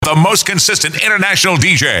The most consistent international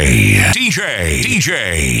DJ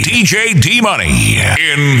D-Money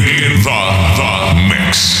in the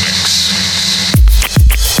mix.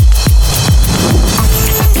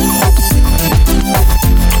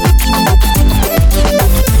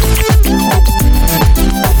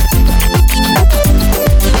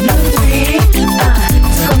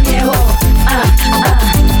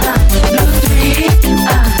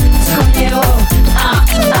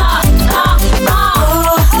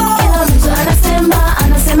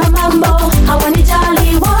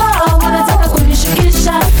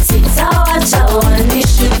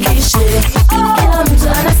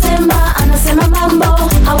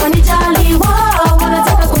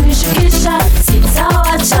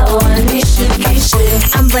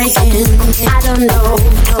 I don't know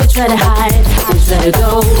which way to hide, which way to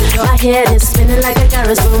go. My head is spinning like a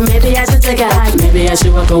carousel. Maybe I should take a hike, maybe I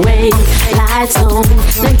should walk away. Lights on,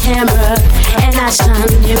 then camera, and action.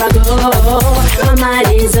 Here I go. My mind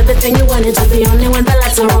is everything you want it to be. Only when the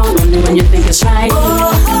lights are on, only when you think it's right.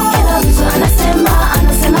 Kila mtu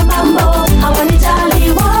anasema mambo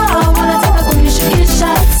hawanijali wao, wanataka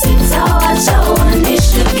kunishukisha, sitawacha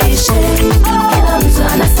wanishukishe. Kila mtu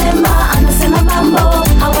anasema mambo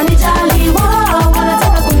hawanijali wao,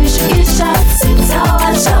 wanataka kunishukisha,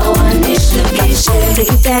 sitawacha wanishukishe.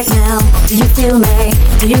 Take it back now, do you feel me?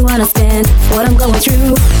 Do you understand what I'm going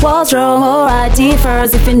through? What's wrong or right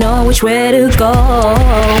differs if you know which way to go.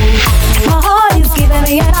 My heart is giving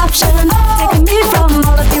me an option, taking me from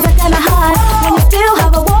all the things I cannot hide. When you still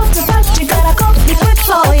have a war to fight, you gotta go be quick,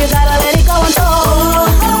 so you gotta let it go and go.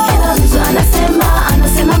 Kila mtu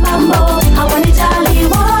anasema mambo hawanijali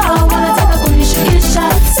wao, wanataka kunishukisha,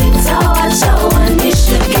 sitawacha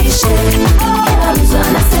wanishukishe. Kila mtu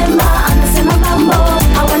anasema mambo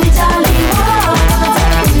hawanijali wao,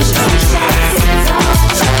 wanataka kunishukisha,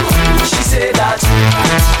 sitawacha wanishukishe. She said that.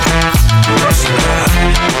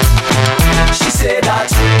 She said that.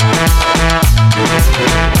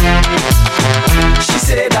 She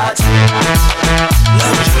said that.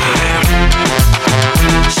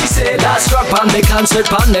 She said that. Struck on the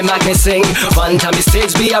concert, on the make me sing. One time the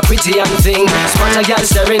stage be a pretty young thing. Spot a girl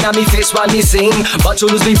staring at me face while me sing. But to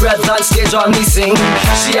lose me breath on stage while me sing.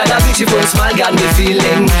 She had a beautiful smile, got me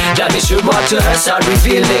feeling that me should walk to her, start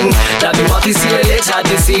revealing that me want to see her later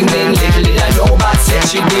this evening. Little did I know, but said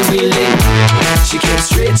she'd be willing. She came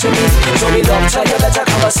straight to me, told me love time, you better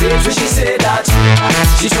conversate when she said that.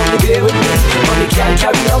 She told me bear with me, but me can't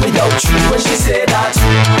carry on without you when she said that.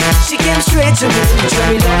 She came straight to me, told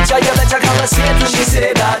me love time, you better conversate when she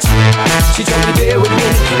said that. She told me bear with me,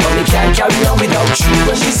 but me can't carry on without you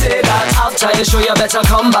when she said that. After the show you better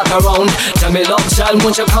come back around. Tell me love child,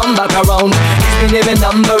 won't you come back around? Give me name and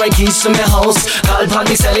number and keys to my house. Call upon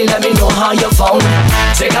me selling, let me know how you found.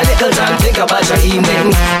 Take a little time, think about your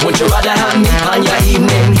evening. Would you rather have me on your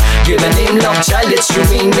evening? Give a name love child, it's true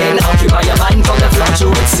meaning. Occupy your mind from the floor to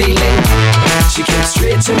its ceiling. She came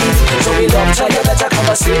straight to me, told me love child, you better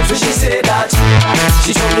conversate when she said that.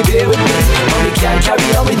 She told me bear with me, but me can't carry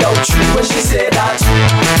on without you when she said that.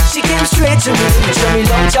 She came straight to me, told me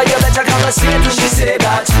love child, you better conversate when she said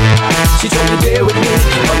that. She told me bear with me,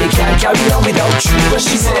 but me can't carry on without you when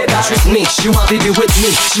she said that. Trick me, she want to be with me.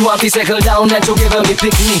 She want to settle down and to give her me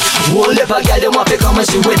pick me. Hold up a girl, they want to come and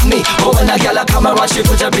she with me. But when a girl a come around, she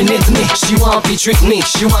put her beneath me. She want to trick me,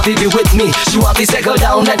 she want to be with me. She want to settle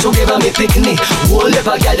down and to give her me pick me. Hold up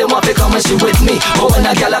a girl, they want to come and she with me. But when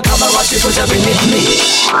a girl a come around, she put her beneath me.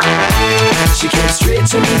 She came straight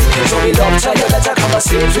to me, told me love child, you better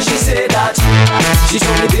conversate when she said that. She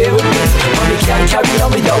told me bear with me, but me can't carry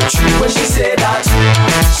on without you when she said that.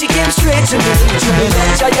 She came straight to me, told me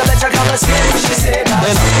love child, you better conversate when she said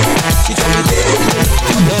that. She told me bear with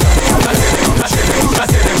me.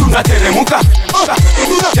 Tunateremuka,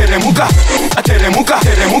 teremuka, teremuka,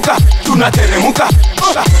 teremuka, tunateremuka,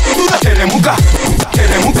 teremuka,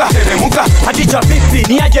 teremuka, teremuka. Hadija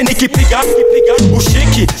vipi, ni aje nikipiga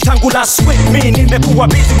ushiki tangu last week mimi nimekuwa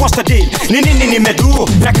busy kwa study. Ni nini nimedu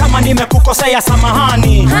na kama nimekukosea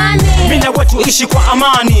samahani. Mimi na wetu ishi kwa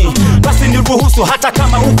amani. Basi niruhusu hata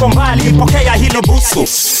kama uko mbali pokea hili busu.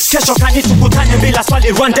 Kesho tukutane bila swali,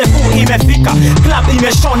 rendezvous imefika. Club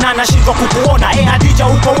imeshona na shiko kukuona. Hadija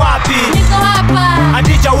uko wapi? Niko hapa.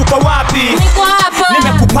 Hadija uko wapi? Niko hapa.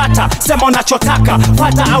 Nimekupata, sema unachotaka.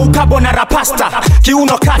 Fata au carbonara pasta.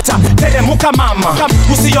 Kiuno kata, teremuka mama.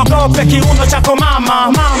 Usiogope kiuno chako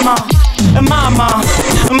mama. Mama, mama,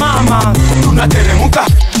 mama. Tunateremuka,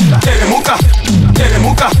 teremuka,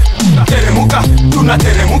 teremuka, teremuka,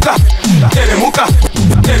 tunateremuka, teremuka,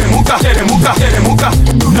 teremuka, teremuka, teremuka,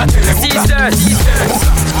 tunateremuka. Sisters,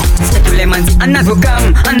 Yule manzi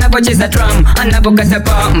anavokam, anavocheza drum, anavokata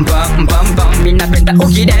bam bam bam bam. Mina penda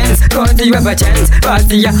ukidance, cause you have a chance.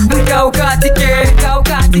 Basi ya mka ukatike, mka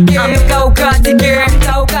ukatike, mka ukatike,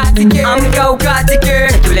 mka ukatike, mka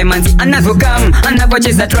ukatike. Yule manzi anavokam,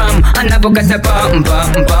 anavocheza drum, anavokata bam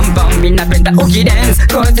bam bam bam. Mina penda ukidance,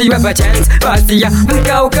 cause you have a chance. Basi ya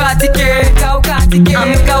mka ukatike, mka ukatike,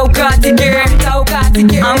 mka ukatike, mka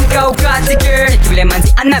ukatike, mka ukatike. Yule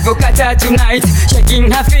manzi anavokata tonight,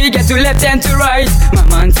 shaking her figure to left and to right.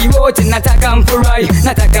 Mamanzi wote nataka mfurai,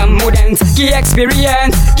 nataka mudance ki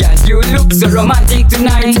experience. Girl you look so romantic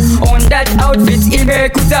tonight, on that outfit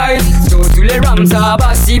imekutai. So tule ramsa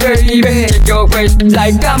basi baby, shake your waist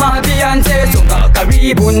like kama Beyonce. Songa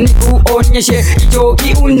karibu nikuonyeshe hicho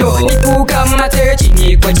kiuno, nikukamate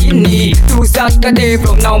chini kwa chini, tusakate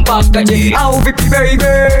from now mpaka je. Au vipi baby?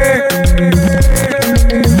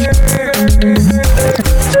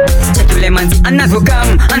 Yule manzi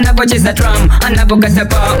anavokam, anavocheza drum, anavokata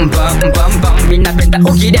bam bam bam bam. Mina penda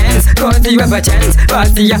ukidance, cause you have a chance.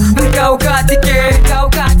 Basi ya mka ukatike, mka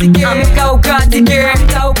ukatike, mka ukatike,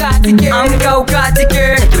 mka ukatike, mka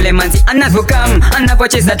ukatike. Yule manzi anavokam,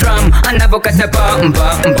 anavocheza drum, anavokata bam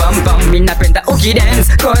bam bam bam. Mina penda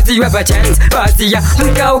ukidance, cause you have a chance. Basi ya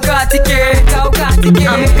mka ukatike, mka ukatike,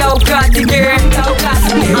 mka ukatike, mka ukatike, mka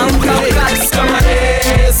ukatike. Camares,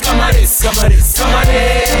 camares, camares, camares,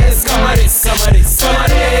 camares, camares, camares,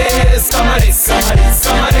 camares, camares,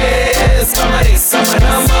 camares, camares,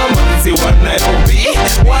 camares. Mamanzi wa Nairobi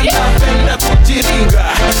wanapenda kujiringa,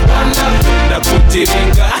 wanapenda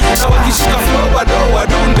kujiringa, na wakishika flow bado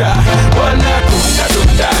wadunda, wanadunda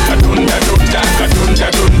dunda, kadunda dunda,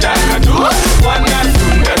 kadunda dunda, kadu,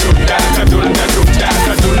 wanadunda dunda, kadunda dunda,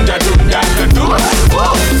 kadunda dunda, kadu.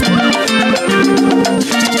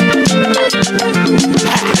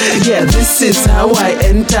 Yeah, this is how I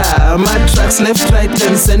enter. My tracks left, right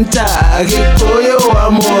and center. Gikoyo wa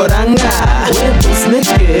Moranga,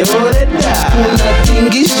 Webusneke oreda.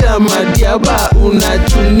 Unatingisha madiaba,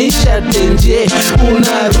 unachunisha tenje.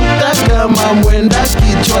 Unaruka kama mwenda,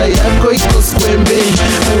 kichwa yako iko skwembe.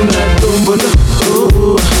 Unadombolo,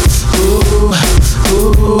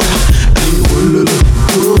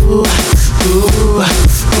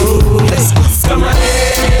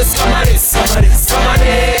 Camares, camares, camares,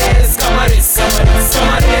 camares, camares, camares,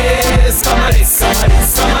 camares, camares,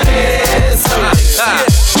 camares, camares, camares.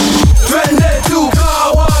 Twende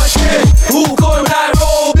tukawake huko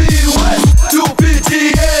Nairobi West,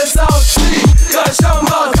 tupitie South Sea,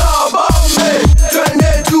 Kashamba Kabambe.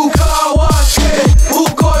 Twende tukawake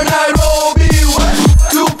huko Nairobi West,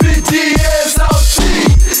 tupitie South Sea,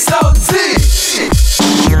 South Sea.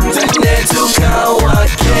 Twende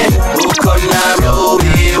tukawake huko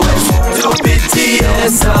Nairobi West, tupitie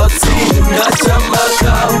South Sea, Kashamba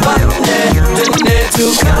Kabambe. Twende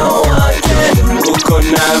tukawake huko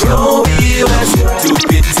Nairobi West,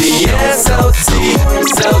 tupitie South Sea,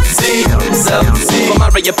 South Sea, South Sea. Kwa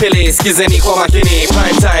mara ya pili skizeni kwa makini,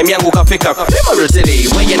 prime time yangu kafika kwa pima rotili.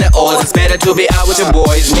 Weighing the odds, it's better to be out with your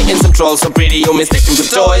boys, making some trolls so pretty you mistaken for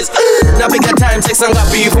toys. Na piga time check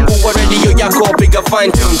sangapi, fungua radio yako, piga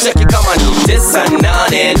fine tune check it kama ni 9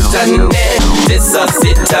 8 9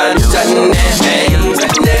 6 hey.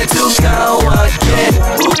 Twende tukawake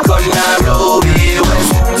huko Nairobi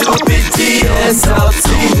West, tupitie South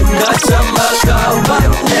Sea, Kashamba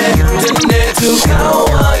Kabambe. Twende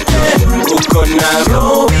tukawake huko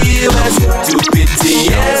Nairobi West,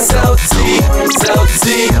 tupitie South Sea, South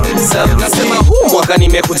Sea, South Sea. Nasema huu mwaka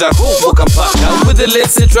nimekuja kuvuka mpaka, with the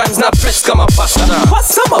illicit rhymes na press kama pasta.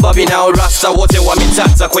 Wasama babi na rasta wote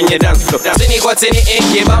wametata kwenye dance floor. Tini kwa tini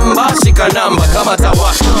ikibamba, shika namba kama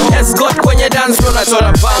tawaka. Escort kwenye dance floor na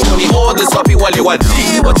chora pango, ni all the swapi wale wadi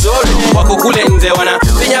watore. Wako kule nje wana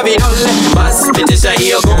pinya vidole, bas pitisha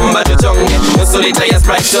hiyo gumba tuchonge. Nusu lita ya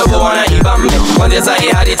Sprite turbo wana ibambe, kwanzia sahi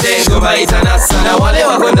hadi tengo baita nasa. Na wale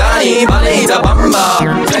wako ndani bale itabamba.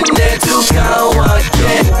 Twende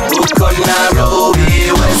tukawake huko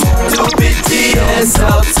Nairobi West, tupitie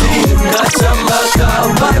South Sea, Kashamba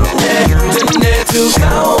Kabambe. Twende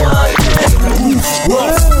tukawake.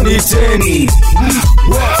 Niteni,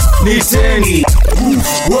 niteni,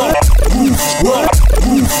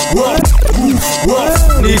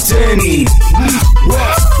 niteni,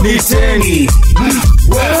 niteni,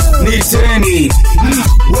 niteni.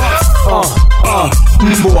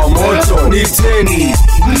 mbwa moto niteni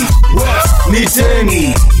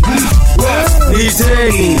niteni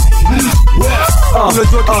niteni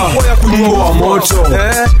unajua kipoya kunywa moto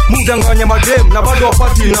mudanganya madem na bado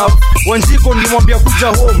wapati enough. Wanjiko nilimwambia kuja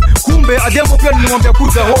home, kumbe Adhiambo pia nilimwambia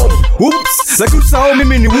kuja home. Oops, lakini usahau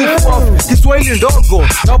mimi ni whoop. Kiswahili ndogo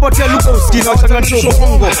na wapatia lugha usikini wachanganisho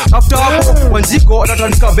bongo. After hapo Wanjiko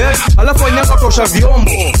atatandika bed, alafu Wanyanga tosha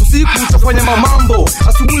vyombo. Usiku utafanya mamambo,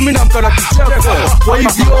 asubuhi mimi namka na kicheko. Kwa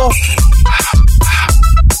hivyo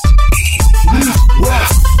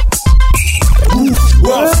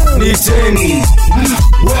niteni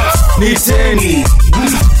niteni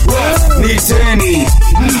niteni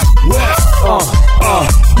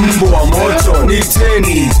mbwa moto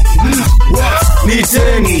niteni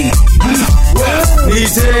niteni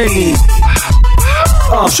niteni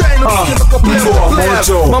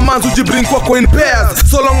mamanzi ujibring kwako in pairs.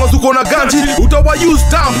 So long as uko na ganji utawa use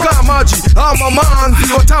damn kama maji.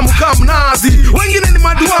 Mamanzi watamu kama mnazi, wengine ni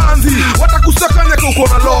maduanzi. Watakusakanya kwa uko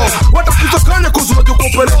na log, watakusakanya kwa unajua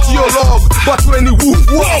kuoperate your log. But when you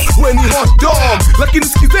woof woof, when you hot dog. Lakini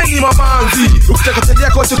sikizeni mamanzi, ukitaka teli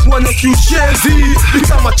yako acha kuwa na kiushenzi.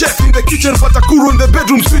 Become a chef in the kitchen, pata kuru in the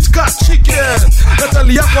bedroom, switch cut chicken.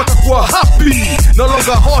 Natali yako atakuwa happy, no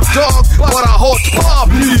longer hot dog but a hot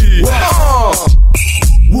puppy.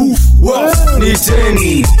 Woof woof,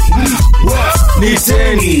 niteni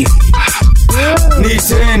niteni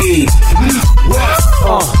niteni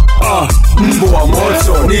mbwa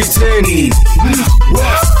moto niteni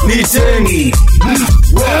niteni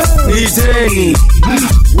niteni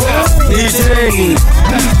niteni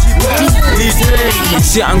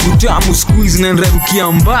changu tamu squeeze na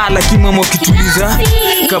nrarukia mbala kimama kituliza.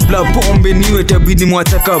 Kabla pombe niwe tabidi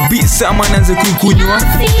mwata kabisa ama naanze kukunywa.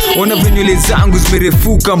 Ona venywele zangu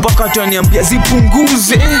zimerefuka mpaka ataniambia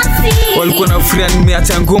zipunguze. Walikuwa na friend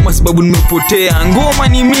nimeacha ngoma sababu nimepotea. Ngoma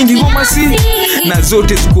ni mingi, ngoma si na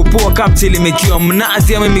zote zikopoa kaptele mekiwa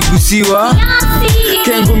mnazi ama imegusiwa.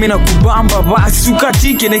 Kengo mina kubamba basi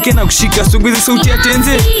ukatike neke na kushika songeze sauti ya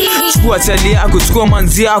tenze. Chukua tali yako, chukua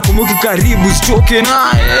manzi yako, mweke karibu sitoke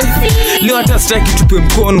nae. Leo hata sitaki tupe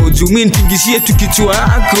mkono, jumi nipingishie tu kichwa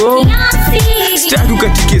yako. Sitaki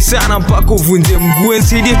ukatike sana mpaka uvunje mguu,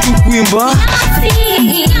 nisaidie tu kuimba.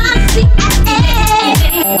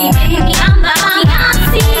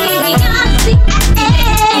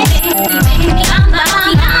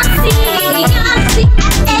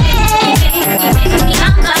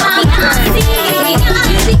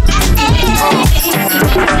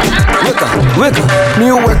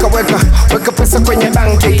 Weka pesa kwenye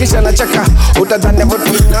banki kisha nacheka. Utadhani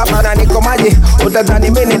votu hapa niko maji, utadhani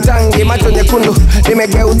mimi ni tangi. Macho nyekundu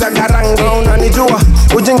nimegeuza garangi. Unanijua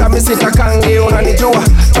ujinga mimi sitakangi. Unanijua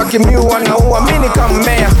takimiwa na uwa mimi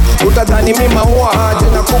kamea. Utadhani mimi maua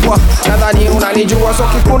jina kubwa, nadhani unanijua. So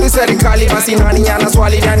kikundi serikali basi nani ana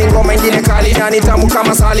swali, nani ngoma ingine kali, nani tamu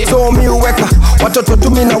kama sali. So mimi uweka watoto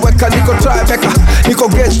tu mimi naweka, niko Tribeca, niko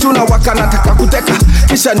gauge tunawaka, nataka kuteka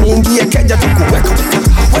kisha niingie keja tukuweka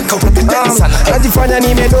weka najifanya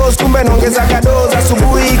nimedoze kumbe naongeza gadoza.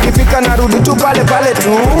 Asubuhi ikifika narudi tu pale pale tu.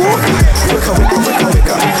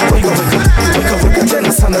 Weka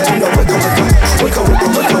tena sana tunaweka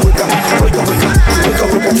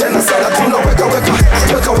weka tena sana tunaweka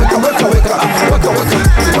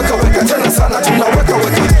weka tena sana tunaweka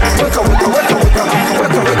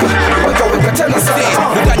weka tena sana.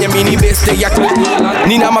 Mganya mini beste yako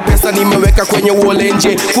nina mapesa nimeweka kwenye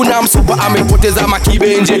wolenje. Kuna msupa amepoteza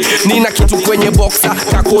makibenje. Nina kitu kwenye boxa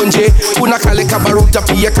kakonje. Kuna kale kabaruta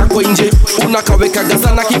pia kako nje. Unakaweka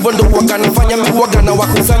gazana kibondo wakanafanya miwagana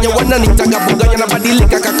wakusanya. Wananitaga buganya na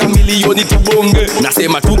badilika kaka milioni tubonge.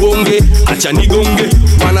 Nasema tubonge, acha nigonge.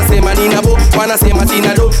 Wanasema ninabo, wanasema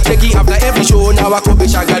tinado. Cheki after every show na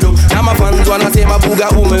wakopesha gado. Na mafans wanasema buga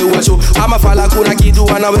umeua show. Ama fala kuna kitu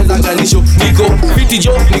wanaweza ganisho. Niko fiti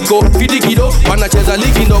jo, niko fiti kido. Wanacheza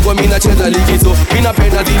ligi ndogo, mina cheza ligi so. Mina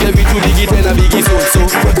penda zile vitu digi tena bigi so.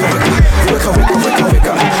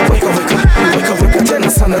 Weka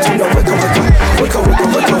tena sana tunaweka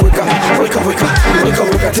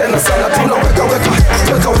weka tena sana tunaweka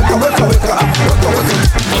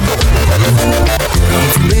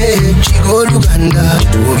Chigolu ganda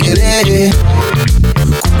tugerere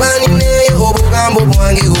kubani neyo obugambo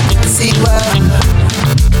bwange okusiba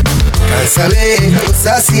kansabe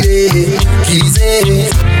usasire kirize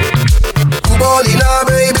kuboli na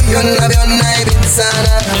baby yonna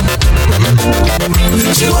ibinsana.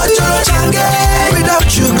 She want to know change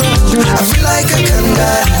without you girl, I feel like I can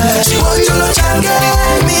die. She want to know change,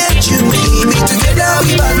 me and you baby together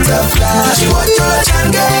we butterfly. She want to know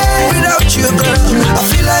change without you girl, I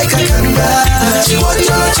feel like I can die. She want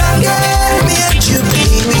to know change, me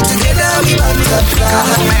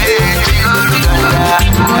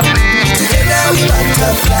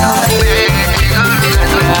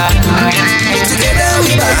Together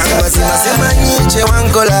we butterfly. Sema niche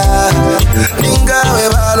wankola ningawe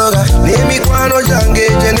baloga nemi kwano jange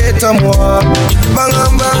geneta mwa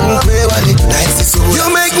bangamba nkwe wali nice so you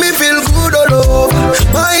make me feel good all over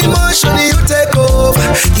my emotion you take over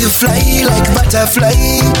you fly like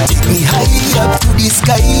butterfly take me high up to the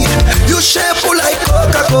sky you shape like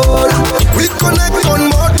Coca-Cola we connect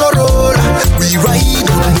on Motorola we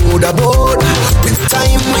ride on motorboat with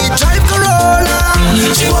time we drive Corolla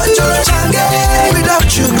she want your change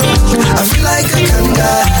without you girl I feel like I can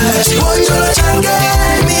die she want your change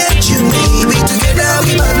me and you baby together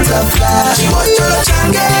we butterfly she want your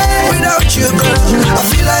change without you girl I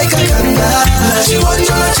feel like I can die she want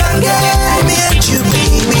your change me and you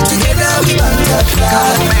baby together we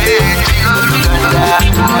butterfly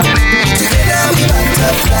together we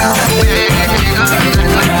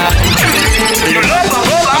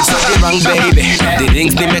baby, the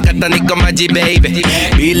things they make a niko maji baby.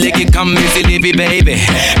 Be like it come easy lippy baby.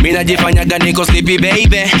 Mina jifanyaga niko sleepy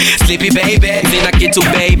baby. Sleepy baby, sina kitu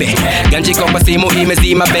baby. Ganji kwa simu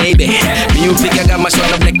imezima baby. Mi upigaga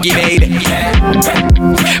mashwana blacky baby.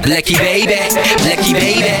 Blacky baby, blacky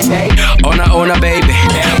baby. Ona baby.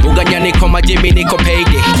 Uganya niko maji mi niko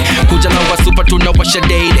payday. Kuja na wa super tunawasha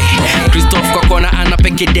daily. Christoph kwa kona ana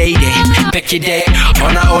peke day. Peke day.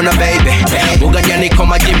 Ona baby. Uganya niko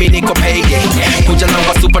maji mi niko payday. Kuja na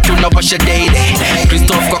wa super tunawasha daily.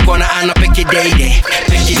 Christoph kwa kona ana peke day.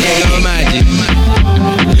 Peke day. Nigga magic.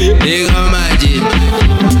 Nigga magic.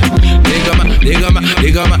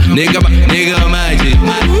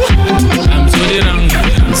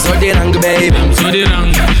 I'm so derang baby. I'm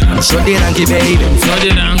so derangy baby.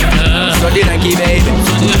 So derangy baby.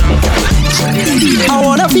 I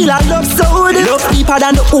wanna feel a love so deep. Love deeper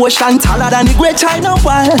than the ocean, taller than the great China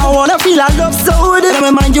wall. I wanna feel a love so deep. Let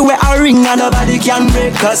me mind you where I ring and nobody can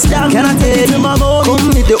break us down. Can I tell you my mom? Come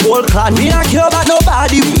with the old clan. Me not care about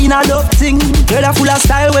nobody, we in a love thing. Girl full of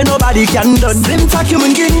style where nobody can done. Them talk you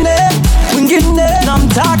wingine, nam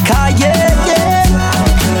taka yeah.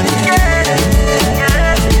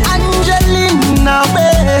 Angelina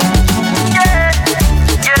babe,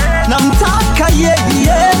 nam taka yeah.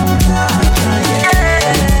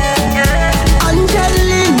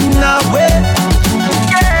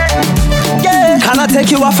 Can I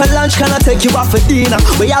take you out for lunch? Can I take you out for dinner?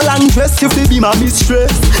 Where you long dress, you feel be my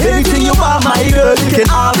mistress. Anything you want, my girl, you can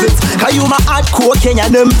have it. Cause you my hardcore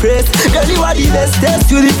Kenyan empress. Girl, you are the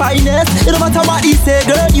bestest, you the finest. It don't matter what he say,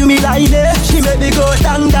 girl, you me line it. She make me go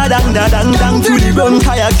dang to the run.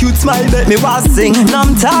 Cause your cute smile make me was sing.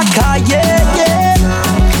 Nam taka, yeah.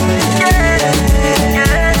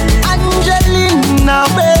 Angelina,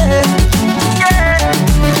 babe.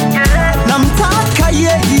 Nam taka,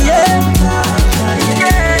 yeah.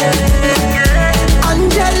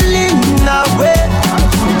 Angelina, babe.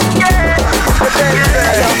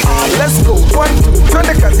 Let's go, 1, 2,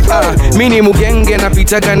 twende kazi. Mini mugenge na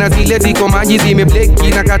pitaga na zile ziko maji zimebleki.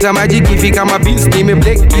 Na kata maji kifika mabils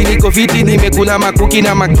nimebleki. Niko fiti nimekula makuki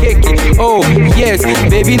na makeki. Oh yes,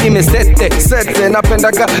 baby nimesete.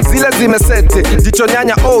 Napendaga zile zimesete. Jicho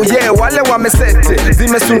nyanya, oh yeah, wale wamesete.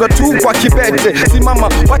 Zimesunga tu kwa kibete. Simama,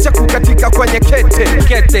 wacha kukatika kwenye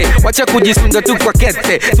kete. Wacha kujisunga tu kwa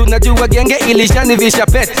kete. Tunajua genge ilishanivisha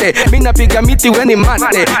pete. Mina piga miti weni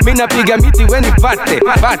mate. Mina piga miti weni pate.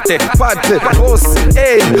 Boss,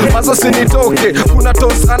 hey, mazo sinitoke. Kuna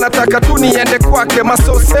toss anataka tu niende kwake.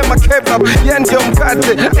 Maso sema kebab, ye ndio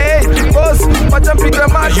mkate. Hey, boss, wacha mpiga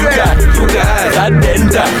mate. You got that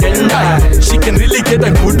denda. She can really get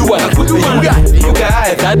a good one. You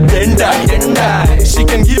got that denda. She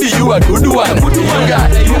can give you a good one. You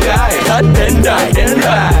got that denda.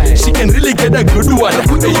 She can really get a good one.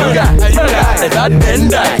 You got that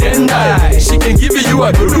denda. She can give you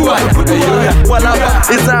a good one. Voila,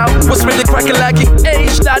 it's out. What's really cracking like it?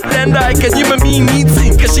 Age that denda. Can you and me need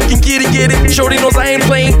sing? Cause she can get it. Shorty knows I ain't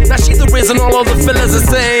playing. Now she's the reason all of the fellas the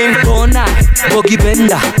same. Bona, Bogi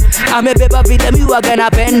Benda. Amebeba vile miwaga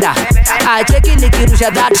napenda. Acheki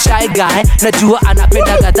nikirusha that shy guy. Najua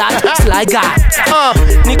anapenda that sly guy.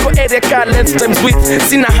 Niko Erika lens times width.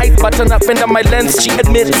 Sina height but anapenda my lens. She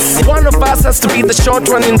admits one of us has to be the short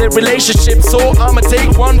one in the relationship. So I'ma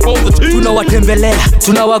take one for the team. Tunawatembelea,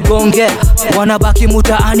 tunawagongea. Wanabaki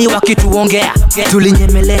mutaani wakituongea.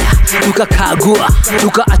 Tulinyemelea, tukakagua.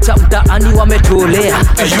 Tukaacha mtaani wametolea.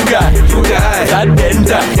 You got that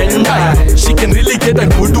denda. She can really get a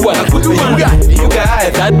good one. You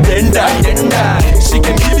got that denda. She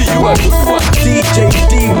can give you a good one. DJ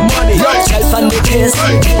D Money. Yourself and the kiss.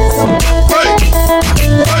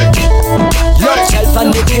 Yourself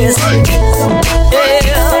and the kiss.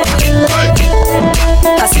 Yeah.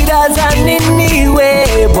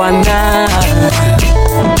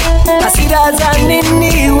 Hasira za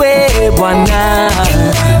nini we bwana,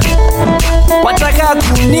 wataka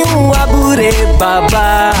kuniua bure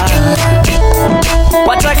baba,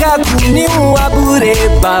 wataka kuniua bure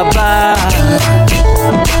baba.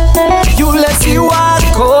 Yule si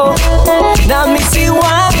wako na mimi si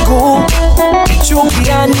wangu,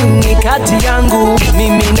 chukia nini kati yangu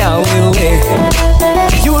mimi na wewe?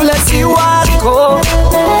 Yule si wako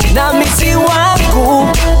na mimi si wangu,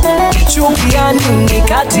 chukia nini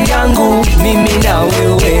kati yangu mimi na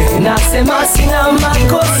wewe? Nasema sina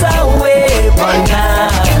makosa we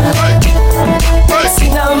bwana,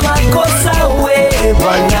 sina makosa we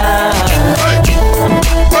bwana.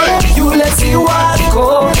 Yule si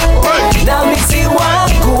wako na mimi si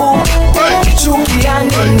wangu, chukia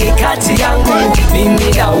nini kati yangu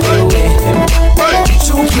mimi na wewe?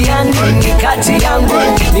 Chukia nini kati yangu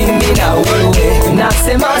mimi na wewe?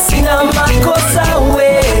 Nasema sina makosa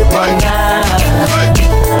we bwana,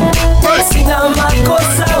 sina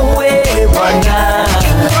makosa we bwana.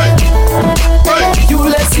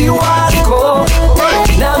 Yule si wako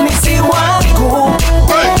na mimi si wangu,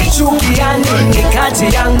 chukia nini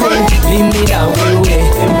kati yangu mimi na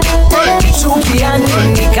wewe? Chukia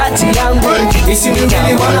nini kati yangu? If you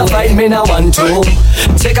really wanna fight me, now want to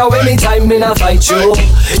take away me time, me not fight you.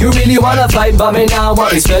 You really wanna fight, but me now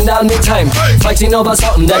want to spend all me time fighting over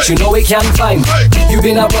something that you know we can't find. You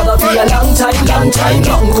been a brother for a long time, long time.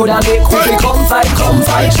 Nothing could have make we come fight, come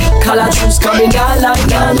fight. Color truths coming down like,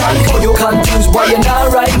 nah, like. Oh, you confused, why you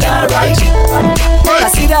not right, not right.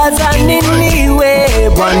 Hasira za nini we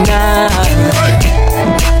bwana,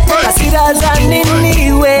 hasira za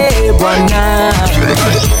nini we bwana.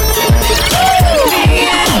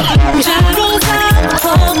 Jaro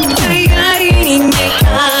zako tayari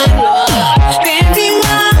nimekanywa, penzi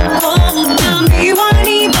lako naambiwa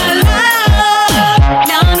ni balaa,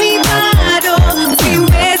 nami bado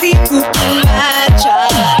siwezi kukuacha.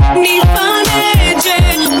 Nifanyeje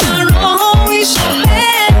na roho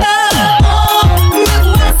ishapenda,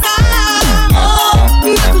 nakuwaza,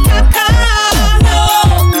 nakutaka,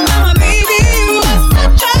 mama baby you are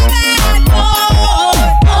such a bad boy.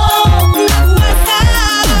 Nakuwaza,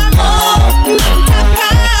 nakutaka,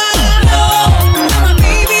 mama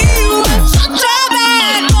baby you are such a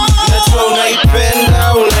bad boy. Najua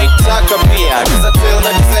unaipenda, unaitaka pia, giza tell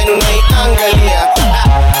na design unaiangalia.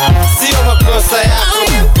 Sio makosa yako.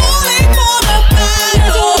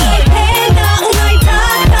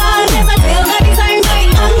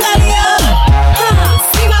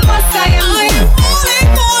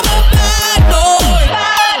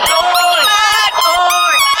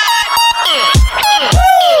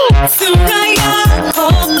 Sura yako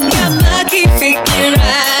yabaki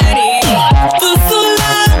fikirani, uso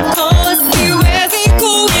lako siwezi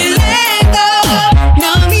kuilenga,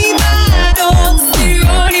 nami bado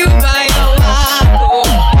sioni ubaya wako.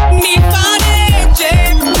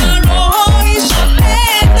 Nifanyeje na roho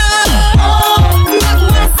ishapenda,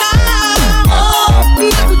 nakuwaza,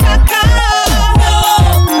 nakutaka,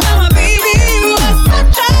 mama baby you are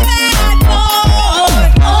such a bad boy.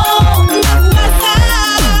 Nakuwaza,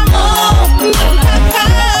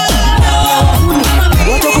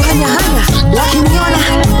 Watoko hanya hanya, wakiniona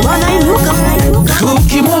wanainuka.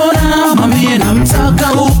 Ukimwona mwambie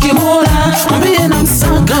namtaka, ukimwona mwambie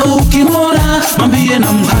namsaka, ukimwona mwambie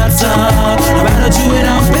namhata, na bado jue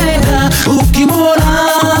nampenda. Ukimwona,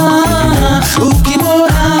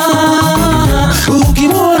 ukimwona,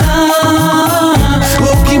 ukimwona,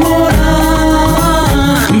 ukimwona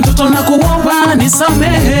mtoto nakuomba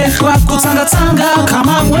nisamehe kwa kutangatanga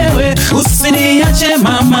kama wewe, usiniache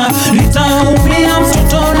mama, nitaumia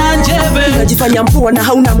mtoto na njebe. Unajifanya mpoa na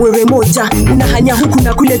hauna mwewe moja, unahanya huku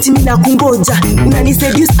na kule timi na kungoja,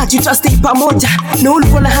 unaniseduce ati tutastay pamoja, na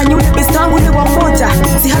ulikuwa na hanya ule best wangu ule wa moja.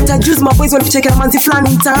 Si hata juzi maboys walikuchekea manzi fulani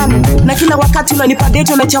mtaani, na kila wakati unanipa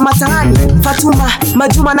date na chama mtaani. Fatuma,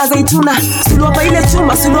 Majuma na Zaituna, suluapa ile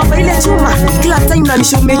chuma, suluapa ile chuma. Kila time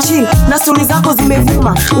unanisha umechill na stories zako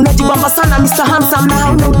zimevuma, unajibamba sana Mr. Handsome na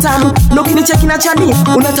hauna utamu, na ukinicheki na chani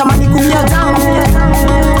unatamani kumia damu.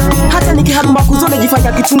 Hata nikihaduma kuzone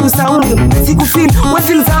jifanya kitungu saumu, siku feel we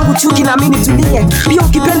feel zangu chuki na mimi tulie. Pia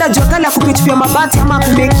ukipenda jua kali akupitupia mabati ama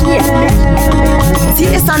kumekie.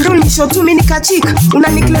 Tie sandoli nishotu mimi nikachika,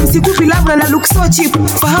 unaniclaim sikupi love na look so cheap.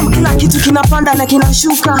 Fahamu kila kitu kinapanda na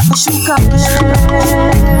kinashuka, shuka.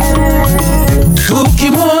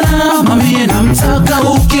 Ukimwona mwambie namtaka,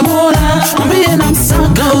 ukimwona mwambie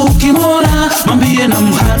namsaka, ukimwona mwambie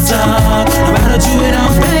namhata, na bado jue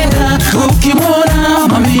nampenda. Ukimwona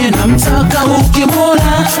mwambie namtaka,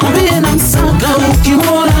 ukimwona mwambie namsaka,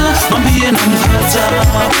 ukimwona mwambie namhata.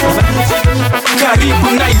 Karibu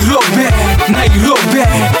Nairobi, Nairobi,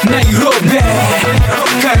 Nairobi.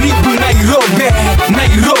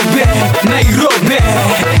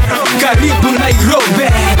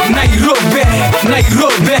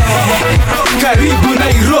 karibu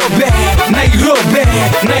Nairobi, Nairobi,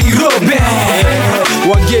 Nairobi.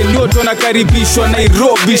 Wageni wote wanakaribishwa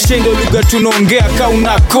Nairobi, shendo lugha tunaongea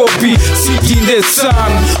kauna copy. City in the sun,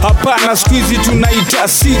 hapana squeezy tunaita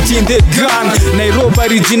city in the gun.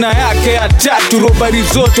 Nairobi jina yake ya tatu, robari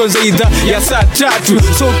zote zaida ya saa 3.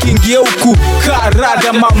 So kingia huku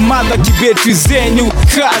karada mamadha kibetri zenyu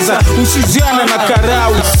kaza. Usiziane na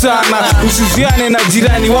karau sana, usiziane na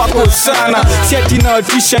jirani wako sana. Si ati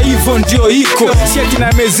nawatisha hivyo ndio iko, si ati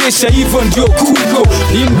namezesha hivyo ndio kuko.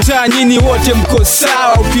 Ni mtaa nyinyi wote mko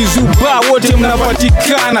sawa, ukizuba wote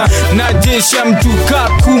mnapatikana. Na jesha mtu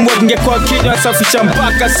kakumwa kinge kwa Kenya safisha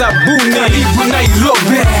mpaka sabuni. Karibu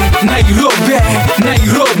Nairobi, Nairobi,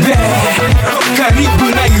 Nairobi. Karibu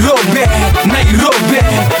Nairobi, Nairobi,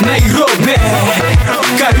 Nairobi.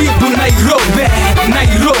 Karibu Nairobi,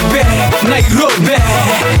 Nairobi, Nairobi.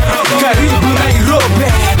 Karibu Nairobi,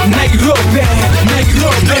 Nairobi,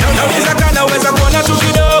 Nairobi. Nauliza kana weza kuona tu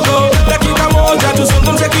kidogo, dakika moja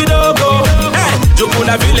tuzungumze kidogo.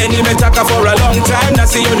 Kuna vile nimetaka for a long time na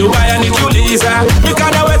siyo ni ubaya nikiuliza.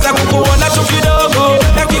 Nikanaweza kukuona tu kidogo,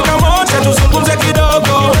 dakika moja tuzungumze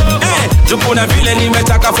kidogo. Kuna vile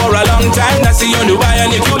nimetaka for a long time na siyo ni ubaya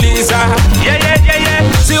nikiuliza.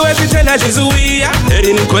 Siwezi tena jizuia,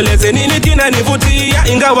 heri nikueleze nini kinanivutia.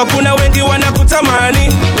 Ingawa kuna wengi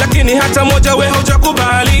wanakutamani, lakini hata moja wewe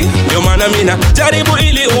hujakubali. Ndio maana mina jaribu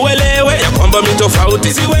ili uelewe ya kwamba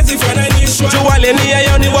mitofauti siwezi fananishwa. Juwale ni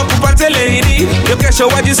yao ni wakupate lady, ndio kesho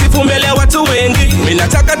wajisifu mbele ya watu wengi. Mimi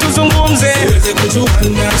nataka tuzungumze,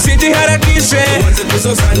 usijiharakishe,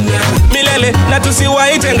 milele na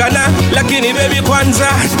tusiwahi tengana. Lakini baby kwanza,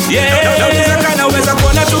 nauliza kana uweza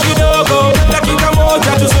kuona tu kidogo, dakika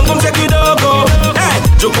moja tuzungumze kidogo.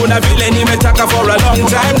 Kuna vile nimetaka for a long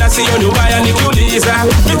time na siyo ni ubaya nikiuliza.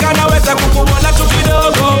 Nikanaweza kukuona tu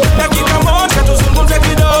kidogo, dakika moja tuzungumze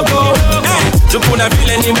kidogo. Kuna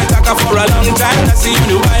vile nimetaka for a long time na siyo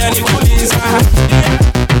ni ubaya nikiuliza.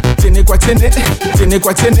 Chini kwa chini, chini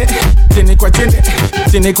kwa chini, chini kwa chini,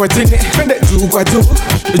 chini kwa chini. Twende juu kwa juu,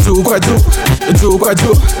 juu kwa juu, juu kwa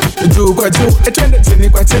juu, juu kwa juu. Twende chini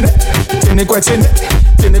kwa chini, chini kwa chini,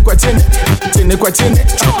 chini kwa chini, chini kwa chini.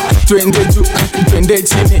 Twende juu, twende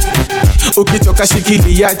chini. Ukichoka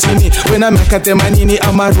shikilia chini. Wena miaka 80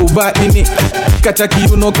 ama 40. Kata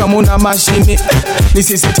kiuno kama una mashini. Ni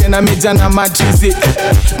sisi tena meja na machizi.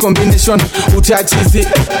 Combination utachizi.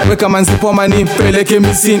 Weka manzipo mani peleke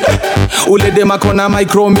misini. Ule dema kona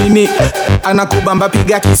micro mini. Anakubamba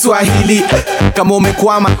piga Kiswahili. Kama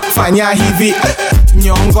umekwama fanya hivi.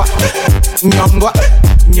 Nyongwa, nyongwa,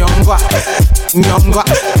 nyongwa, nyongwa,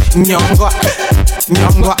 nyongwa,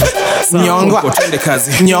 nyongwa, nyongwa.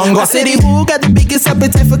 Nyongwa. I said who got the biggest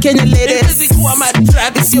appetite for Kenya ladies? Music who am I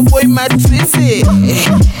track? It's your boy Matrice.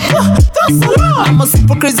 I'm a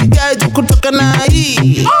super crazy guy kutoka na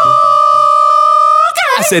hii.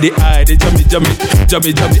 I said the eye, the jummy, jummy,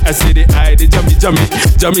 jummy, jummy. I said the eye, the jummy, jummy,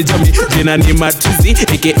 jummy, jummy. Jina ni Matrizi,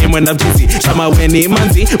 aka mwana mchizi. Shama weni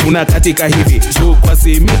manzi, unakatika hivi. Juu kwa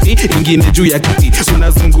simiti, ingine juu ya kiti.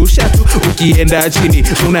 Unazungusha tu, ukienda chini.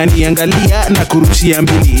 Unaniangalia na kurushia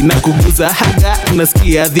mbili. Na kuguza haga,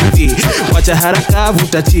 unasikia dhiti. Wacha haraka,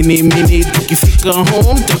 vuta chini mini. Tukifika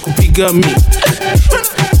home, nitakupiga mi.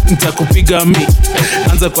 Nitakupiga mi.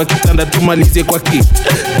 Anza kwa kitanda, tumalize kwa ki.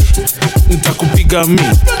 Nitakupiga mi.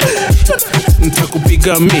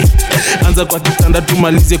 Nitakupiga mi. Anza kwa kitanda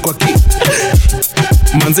tumalize kwa ki.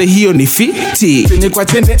 Manze hiyo ni fiti. Chini kwa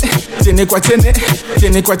chini, chini kwa chini,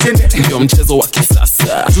 chini kwa chini. Ndio mchezo wa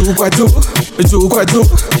kisasa. Juu kwa juu, juu kwa juu,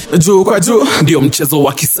 juu kwa juu. Ndio mchezo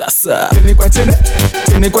wa kisasa. Chini kwa chini,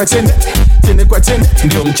 chini kwa chini, chini kwa chini.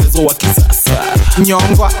 Ndio mchezo wa kisasa.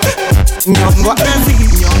 Nyongwa, nyongwa,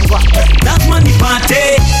 nyongwa. Lazima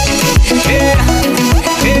nipate.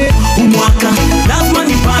 Umwaka lazima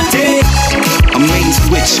nipate. A main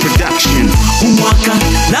switch production. Umwaka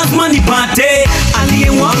lazima nipate.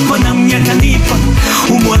 Aliyewapa na mnyatanipa.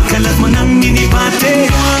 Umwaka lazima nami nipate.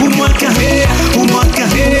 Umwaka, umwaka,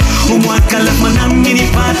 umwaka lazima nami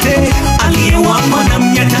nipate. Aliyewapa na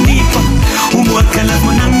mnyatanipa. Umwaka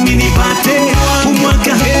lazima nami nipate.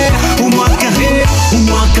 Umwaka, umwaka,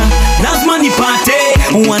 umwaka lazima nipate.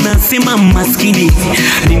 Wanasema maskini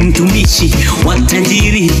ni mtumishi wa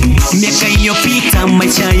tajiri. Miaka iliyopita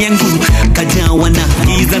maisha yangu kajawa na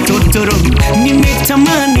giza totoro.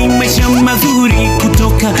 Nimetamani maisha mazuri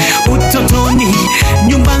kutoka utotoni.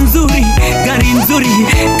 Nyumba nzuri, gari nzuri,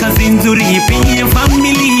 kazi nzuri, pia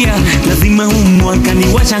familia. Lazima umwaka ni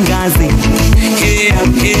washangaze.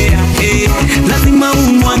 Lazima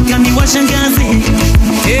umwaka ni washangaze.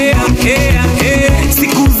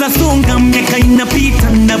 Siku za songa, miaka inapita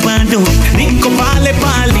na bado niko pale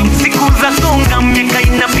pale. Siku za songa,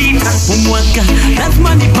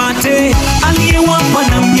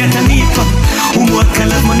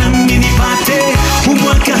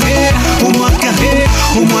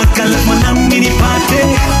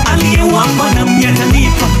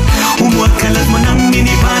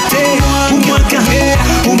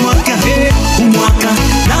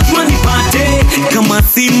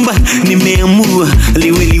 Simba nimeamua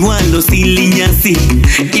liwe liwalo silinyasi,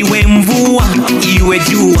 iwe mvua iwe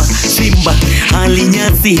jua, Simba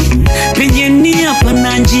halinyasi. Penye nia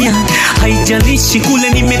pana njia, haijalishi kule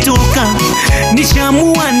nimetoka,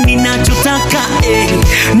 nishamua ninachotaka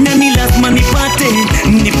na ni lazima nipate.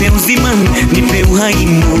 Nipe uzima, nipe uhai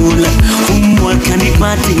Mola, umwaka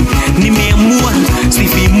nipate. Nimeamua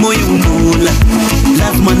sifi moyo Mola,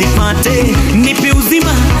 lazima nipate. Nipe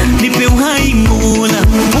uzima, nipe uhai Mola,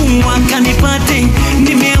 umwaka nipate.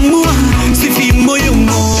 Nimeamua sifi moyo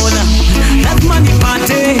Mola, lazima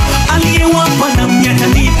nipate. Aliyewapa na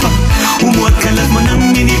mnyatanipa, umwaka lazima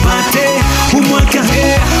nami nipate. Umwaka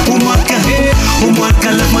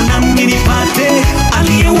lazima nami nipate.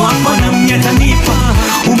 Aliyewapa na mnyatanipa,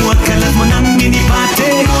 umwaka lazima nami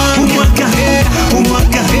nipate. Umwaka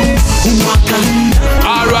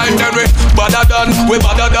Alright then we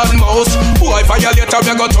better than most. Boy violator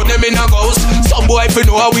we go turn them in a ghost. Some boy fi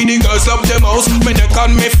know how we the girls love the most. Me neck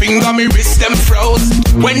and me finger, me wrist them froze.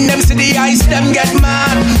 When them see the eyes, them get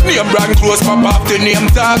mad. Name brand clothes pop off the name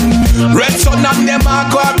tag. Red sun and them a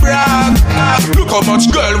go brag. Look how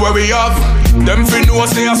much girl where we have. Them fi know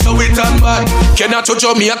say I saw it and bad. Cannot to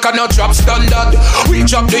Jamaica no drop standard. We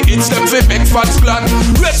drop the hits, them fi make fans glad.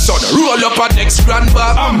 Red sun roll up a next grand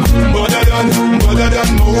bag. Better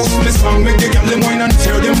than most. Me song make the gyal them wine and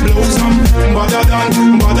tear them blows. Better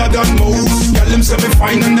than most. Gyal them say me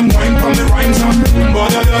fine and them wine from the rhymes.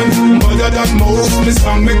 Better than most. Me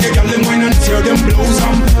song make the gyal them wine and tear them blows.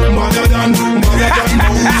 Better than most.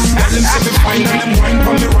 Gyal them say me fine and them wine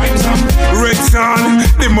from the rhymes. Red sun,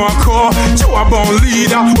 the Marco, Joe a born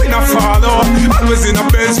leader, we not follow. Always in a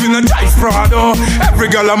Benz, we not drive Prado. Every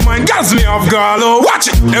girl of mine, gas me off Gallo. Watch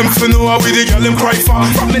it, them for know how we the girl them cry for.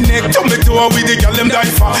 From the neck to me toe, we the girl them die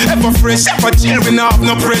for. Ever fresh, ever chill, we not have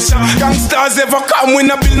no pressure. Gangsters ever come, we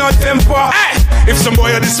not build no temper. Hey, if some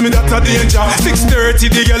boy diss me, that's a danger. 6:30,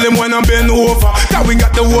 the girl them when I'm bend over. Now we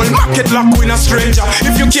got the whole market lock, we not stranger.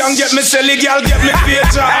 If you can't get me silly, girl, get me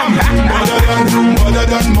pager. Better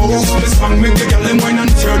than most. Me song make the gyal them wine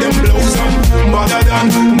and tear them blows. Better than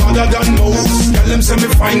most. Gyal them say me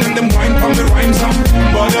fine and them wine from the rhymes.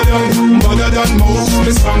 Better than most.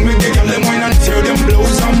 Me song make the gyal them wine and tear them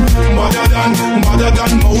blows. Better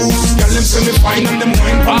than most. Gyal them say me fine and them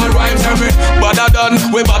wine from the rhymes. Better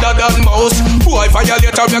than most. Boy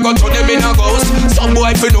violator we go turn them in a ghost. Some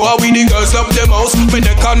boy fi know how we the girls love the most. Me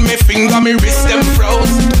neck and me finger, me wrist them froze.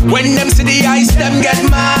 When them see the eyes, them get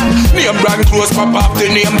mad. Name brand clothes pop off the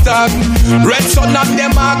name tag. Red sun and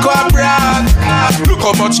them a go brag. Look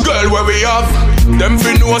how much girl where we have. Them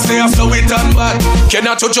fi know say I saw it and bad.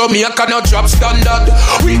 Cannot to Jamaica no drop standard.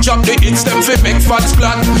 We drop the hits, them fi make fans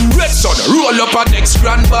glad. Red sun roll up a next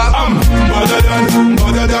grand bag.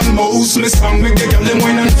 Better than most. Me song make the gyal them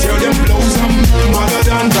wine and tear them blows. Better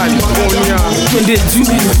than California. Twende juu,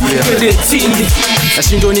 twende chini.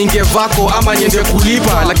 Nashindo ninge vako ama niende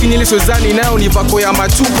kulipa, lakini ile sozani nayo ni vako ya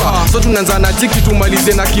machupa. So tunaanza na tiki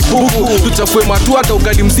tumalize na kibuku. Tuchafue matu hata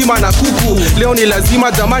ugali mzima na kuku. Leo ni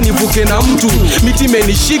lazima jamani vuke na mtu. Miti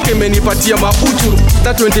menishike menipatia mautu.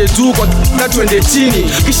 Twende juu kwa twende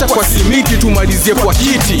chini. Kisha kwa simiti tumalizie kwa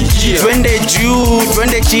kiti. Twende juu,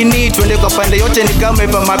 twende chini, twende kwa pande yote ni kama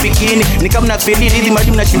eva mabikini. Ni kama mnafeli rhythm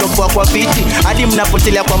hadi mnashindwa kwa viti. Hadi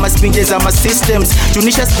mnapotelea kwa maspinje za systems.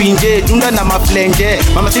 Tunisha spinje, tunda na maflenje.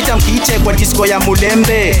 Mama sita mkiche kwa disco ya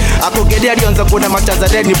Mulembe. Akogede alianza kuona mataza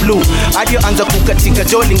red ni blue. Hadi anza kukatika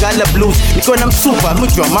joli ngala blues. Nikiwa na msupa,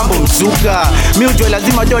 mjua mambo mzuka. Mjua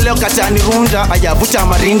lazima dole katani runda. Ayavuta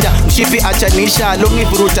marinda, mshipi achanisha. Longi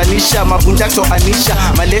burutanisha, mabunda toanisha.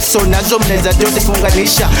 Maleso nazo mneza dote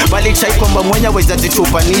funganisha. Bali chai kwamba mwenye weza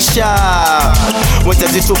zitupanisha. Weza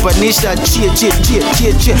zitupanisha.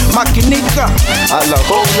 Chie makinika. Ala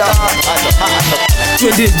hola, ala.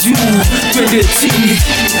 Twende juu, twende chini.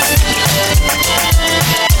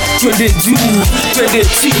 Twende juu, twende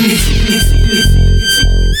chini.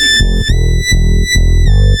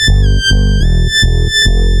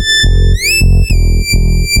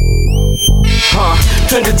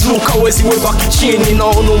 Twende juu kawezi webaki chini.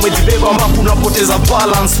 Naona umejibeba ambapo unapoteza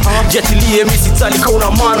balance. Jetilie misitali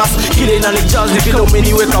kauna manas. Kile inanijazi vile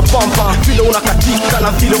umeniweka bumper. Vile unakatika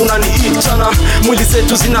na vile unaniitana. Mwili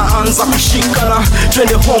zetu zinaanza kushikana.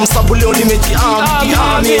 Twende home sabu leo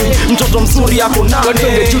nimejiami. Mtoto mzuri yako nane.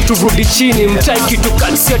 Twende juu turudi chini. Mtai kitu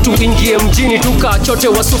kansia tuingie mjini. Tukachote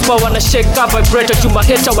wa super wana shake vibrator. Chumba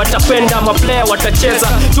heta watapenda maplayer watacheza.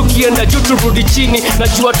 Tukienda juu turudi chini.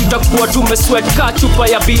 Najua tutakuwa tumesweat chupa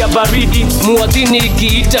ya bia baridi. Muadhini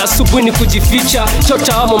ikiita asubuhi ni kujificha.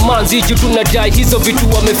 Chota ama manzi juu tunadai hizo vitu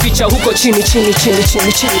wameficha. Huko chini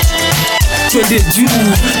twende juu,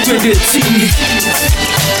 twende chini.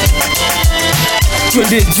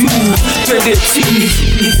 Twende juu, twende chini.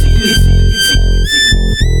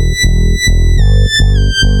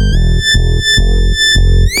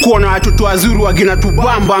 Kuona watoto wazuri wagina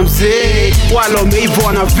tubamba mzee, wala wameiva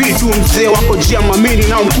wana vitu mzee, wako jia mamini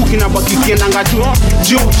na mkuki na baki kiendanga tu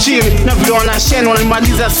juu chini, na vile wanasheni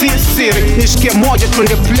wanimaliza siri. Nishike moja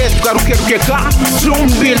twende place tukaruke ka drum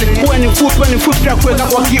mbili, weni fupi ya kuweka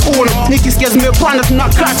kwa kiuno, nikisikia zimepanda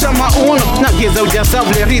tunakata mauno, nageza ujasa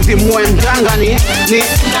vile rithi muendanga ni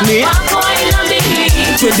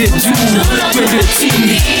twende juu, twende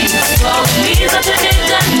chini.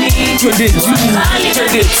 Twende juu,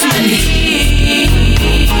 twende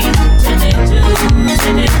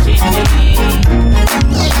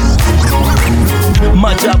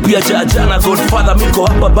Majabu ya jajana Godfather miko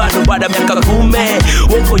hapa bado baada miaka 10.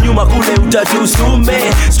 Woko nyuma kule utatusume.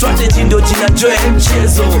 Strategy ndo jina joe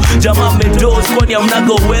mchezo. Jamaa medos kwani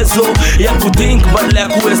amnaga uwezo ya kuthink badala ya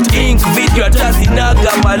kuwest ink. Video atazi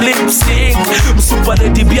naga ma lip sync. Msupa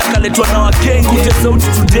lady biaka letwa na wakenge. Kute sauti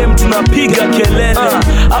tudem tunapiga kelele.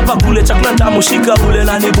 Hapa kule chakula tamu shika ule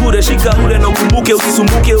na nibure. Shika ule na ukumbuke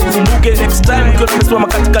usisumbuke ukumbuke. Next time ukiona umesimama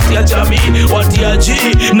katikati ya jamii watiaji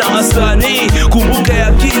na wasanii. Kumbuke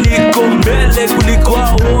akili iko mbele kuliko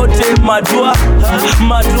wote. Madwa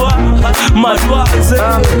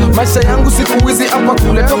maisha yangu siku hizi hapa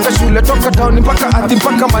kule, toka shule toka town mpaka ati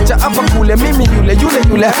mpaka macha hapa kule. Mimi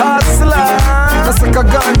yule hasla nasaka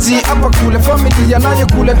ganji hapa kule. Familia nayo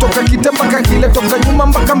kule, toka kite mpaka kile, toka nyuma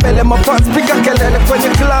mpaka mbele. Mafans piga kelele kwenye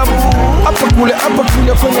klabu hapa kule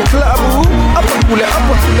kwenye klabu hapa kule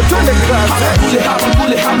twende kazi. Hapa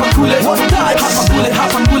kule one time.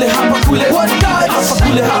 Hapa kule one time. Hapa kule one time. Hapa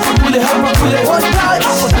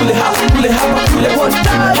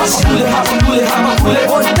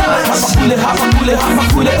kule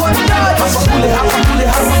one time.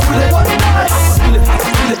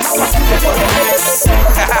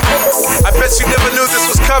 I bet you never knew this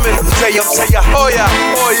was coming. Tell ya, oh yeah.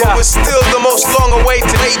 It was still the most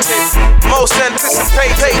long-awaited, most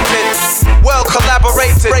anticipated, well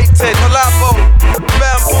collaborated, Collabo,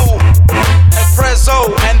 Bamboo, and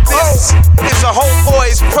Prezzo, and this is a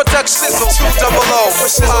Homeboys production.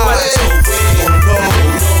 200.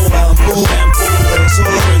 Bamboo,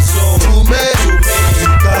 Prezzo,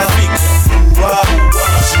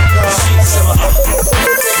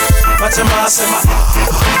 Majamaa sema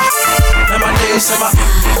na madeo sema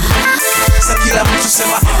sa kila mtu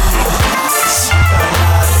sema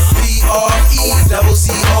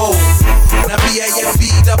P-R-E-Z-Z-O na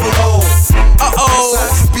B-A-M-B-O-O.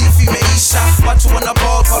 Sasa beef imeisha, watu wana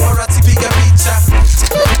ball, paparazzi piga picha.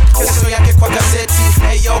 Kesho yake kwa gazeti,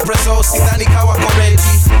 hey yo Prezzo sidhani kawa komedi,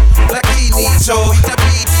 lakini jo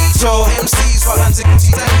itabidi jo MCs waanze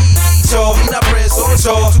kujitahidi jo, ina Prezzo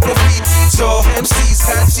jo tuko fiti jo, MCs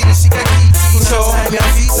kachini shika kiti jo. Time ya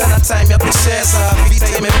vita na time ya kucheza,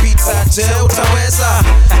 vita imepita, je utaweza?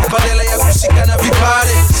 Badala ya kushika na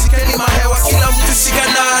vipale, shikeni mahewa kila mtu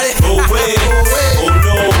shikanare. Oh wait, oh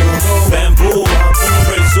no, Bamboo,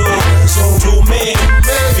 Prezzo, tume,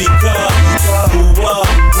 fika, uwa,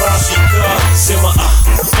 shika, sema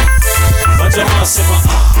majamaa sema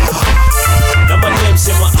na madem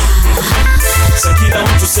sema sa kila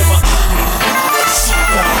mtu sema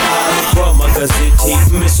kwa magazeti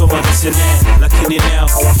mmesoma disene, lakini now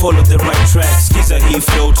follow the right tracks. Kiza hii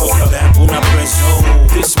flow toka Bamboo na Prezzo.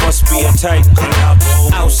 This must be a tight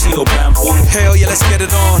collabo. I'll see your Bamboo. Hell yeah, let's get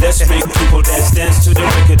it on. Let's make people dance to the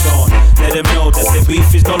record on. Let them know that the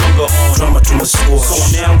beef is no longer on. Drama to the score. So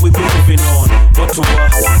now we be moving on. Watu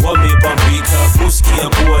wamebambika, usikia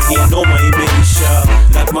kuwa hii noma imeisha.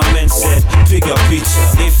 Like my man said, piga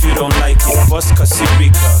picha. If you don't like it, bust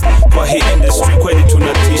kasirika. Kwa hii industry kweli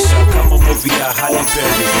tunatisha, kama movie ya Halle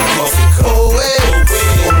Berry. Oh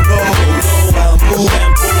no, Bamboo,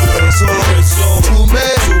 Prezzo, tume,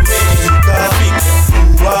 fika,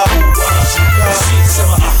 uwa, shika,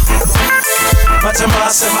 majamaa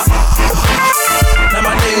sema na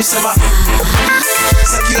madeo sema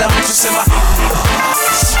sa kila mtu sema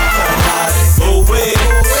oh wait,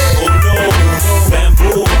 oh no,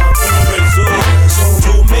 Bamboo, Prezzo,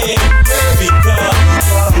 tume, fika,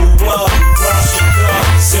 uwa, shika,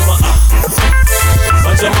 sema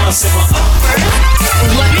majamaa sema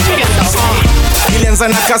Ilianza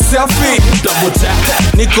na kaselfie, double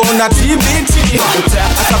tap. Niko na TBT, double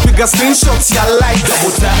tap. Akapiga screenshots ya like,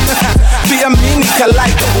 double tap. Pia mimi nika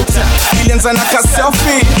like, double tap. Ilianza ilianza na ka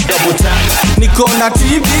selfie double tap, niko na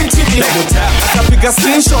TBT double tap, akapiga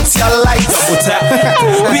screenshots ya likes double tap,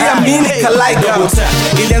 pia mimi nika like double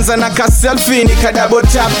tap, ilianza na ka selfie nika double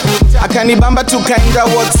tap, akanibamba tukaenda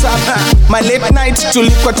WhatsApp, my late night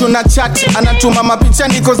tulikuwa tuna chat, anatuma mapicha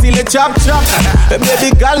niko zile chap chap,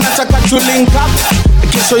 baby girl nataka tu link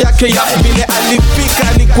up, kesho yake ya vile alifika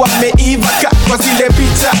alikuwa ameiva kwa zile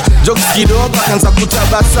picha, jokes kidogo akaanza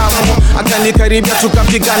kutabasamu, akanikaribia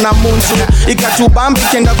tukapiga na munju, ikatubamba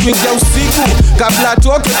kenda kuingia usiku, kabla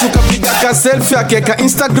atoke tukapiga ka selfie akeka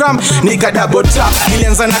Instagram, nika double tap,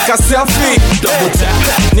 ilianza na ka selfie double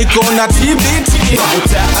tap, niko na TBT double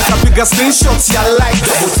tap, akapiga screenshots ya like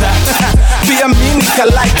double tap, pia mimi nika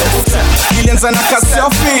like double tap, ilianza na ka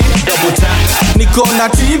selfie double tap, niko na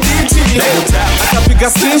TBT double tap, akapiga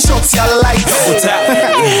screenshots ya like double tap,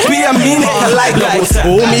 pia mimi nika like double tap.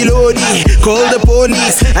 Oh me lodi, call the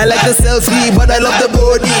police. I like the selfie but I love the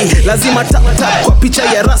body. Lazima tap tap kwa picha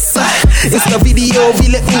ya rasa, Insta video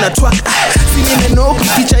vile unatwak, si nimenoki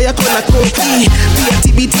picha yako na koki, pia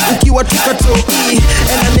TBT ukiwa tukatoi,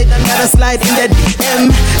 and I make another slide in the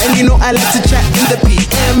DM, and you know I like to chat in the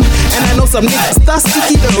PM, and I know some niggas thirsty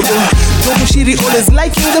kidogo, Jobushiri always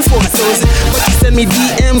liking the photos, but you send me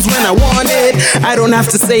DMs when I want it, I don't have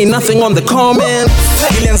to say nothing on the comments.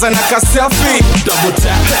 Ilianza na ka selfie double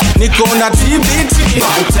tap, niko na TBT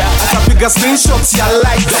double tap, akapiga screenshots ya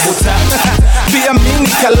like double tap, pia mimi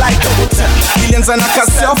nika like double tap, ilianza na ka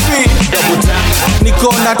selfie double tap,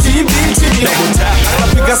 niko na TBT double tap,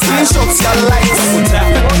 akapiga screenshots ya like double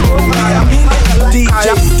tap, pia mimi nika like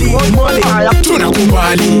DJ Money.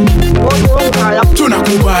 Tunakubali,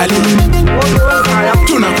 tunakubali,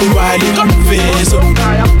 tunakubali confeso,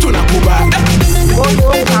 tunakubali,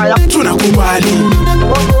 tunakubali,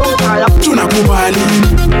 tunakubali,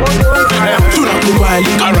 tunakubali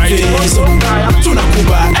confeso,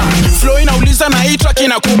 tunakubali. Flow inauliza na hii track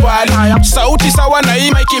inakubali, sauti sawa na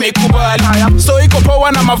hii mic imekubali, so iko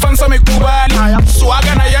power na mafansa mekubali,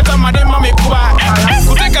 swaga na yata madema mekubali,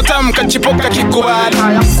 kuteka tamu kachipoka kikubali,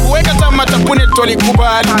 kuweka tamu tapune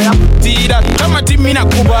tolikubali, tira kama timi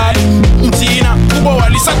nakubali, mtina kubwa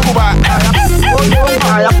walisa kubali,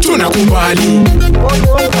 tunakubali,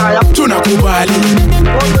 tunakubali,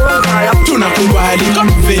 tunakubali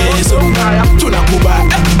confeso,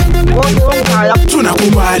 tunakubali,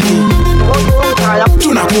 tunakubali,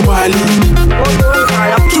 tunakubali,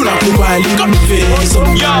 tunakubali confeso,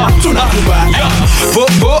 tunakubali.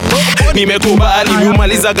 Nimekubali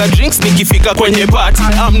umalizaga drinks nikifika kwenye party,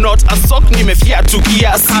 I'm not a sock nimefiatu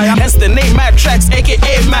kiasi, hence the name Mad Tracks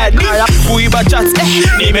aka Mad D. Kuiba chats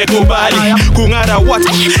nimekubali, kungara what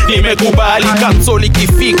nimekubali, kansoli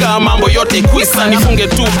kifika mambo yote kwisa, nifunge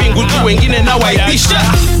tu pingu tu wengine na waibisha.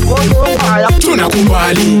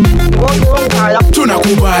 Tunakubali,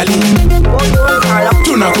 tunakubali,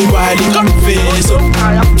 tunakubali confeso,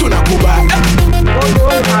 tunakubali,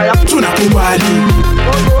 tunakubali,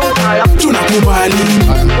 tunakubali,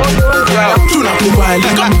 tunakubali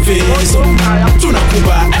confeso,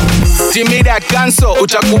 tunakubali. Timid at Ganso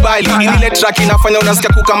utakubali, ile track inafanya unasikia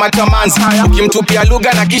kukamata manzi, ukimtupia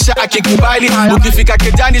lugha na kisha akikubali, ukifika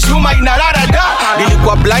kejani shuma inarara da,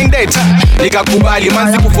 nilikuwa blinded nikakubali,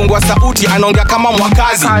 manzi kufungua sauti anaongea kama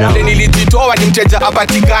mwakazi, ile nilijitoa ni mteja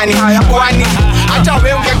apatikani, kwani hata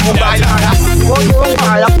wewe ungekubali.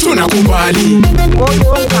 Tunakubali,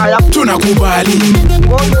 tunakubali,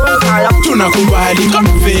 tunakubali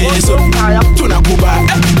confeso,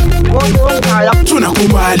 tunakubali,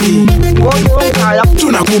 tunakubali,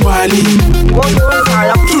 tunakubali,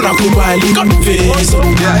 tunakubali confeso,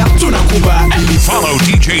 tunakubali. Follow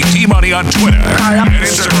DJ T-Money on Twitter and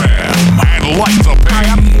Instagram and like the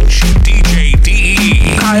page DJ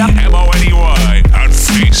DEMONEY on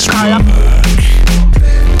Facebook.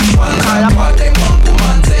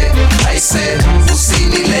 I said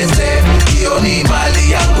usinilete, hiyo ni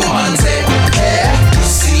mali yangu manze,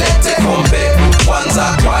 usilete kombe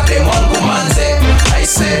kwanza kwa demongu manze. I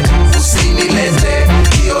said usinilete,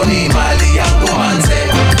 hiyo ni mali yangu manze.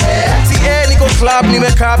 Niko club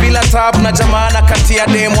nimekaa bila tabu na jamana kati ya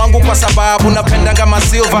demu wangu, kwa sababu napendanga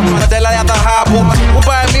masilva badala ya dhahabu,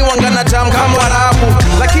 ubaya mi wangana jam kama Warabu,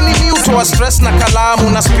 lakini mi utoa stress na kalamu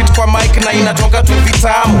na spit kwa mic na inatoka tu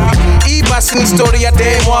vitamu. Hii basi ni story ya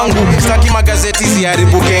demu wangu, sitaki magazeti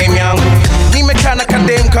ziharibu game yangu. Nimekaa na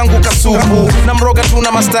kadem kangu kasupu, na mroga tu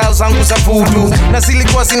na mastyle zangu za voodoo, na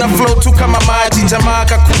zilikuwa zina flow tu kama maji. Jamaa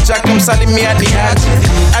kakuja kumsalimia ni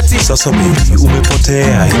ati sasa baby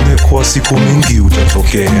umepotea, imekuwa siku mingi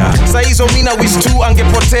utatokea. Saa hizo mina wish tu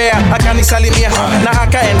angepotea, akanisalimia na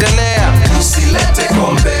akaendelea. Usilete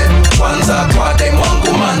kombe kwanza kwa demu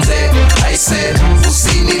wangu manze. I said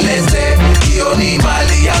usinilete,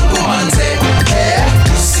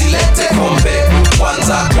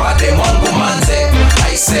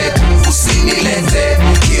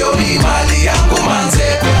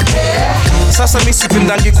 mi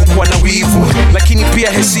sipendangi kukuwa na wivu, lakini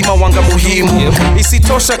pia heshima wanga muhimu.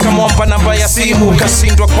 Isitosha kamwomba namba ya simu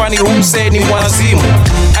kashindwa, kwani humse ni mwazimu.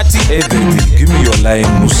 Ati hey baby, give me your line,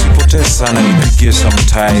 usipotee sana nipigie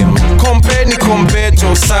sometime. Kompe ni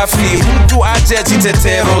kompeto safi, mtu aje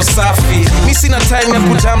ajitetero safi. Mi sina time ya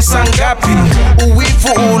kujamsa ngapi,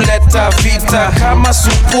 uwivu uleta vita. Kama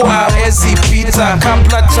supu hawezi pita,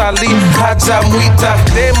 kabla chali haja mwita.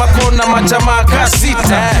 Dema kona majamaa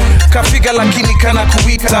kasita, kafiga lakini kana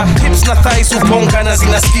kuita. Hips na thighs uponga na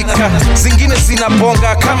zinasikika, zingine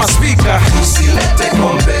zinabonga kama speaker. Usilete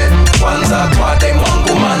kombe kwanza kwa demu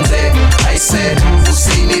wangu manze, I said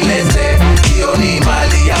usinilete, hiyo ni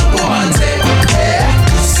mali yangu manze.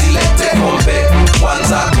 Usilete kombe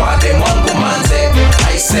kwanza kwa demu wangu manze,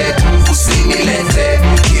 I said usinilete,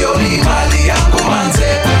 hiyo ni mali yangu manze.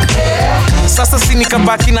 Sasa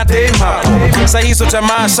sinikabaki na dem hapo, sa hizo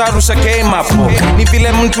jamaa sharusha game hapo. Ni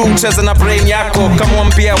vile mtu ucheza na brain yako,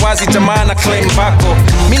 kamwambia wazi jamaa na claim bako.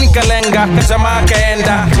 Mi nikalenga, jamaa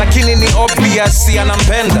kaenda, lakini ni obvious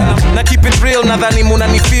anampenda. Na keep it real, nadhani muna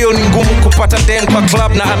ni feel. Ni ngumu kupata dem kwa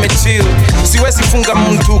club na amechill. Siwezi funga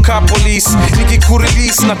mtu ka police,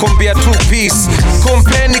 nikikurelease na kombia 2 piece.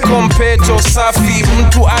 Kompe ni kompeto safi,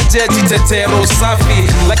 mtu aje jitetero safi.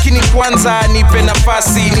 Lakini kwanza nipe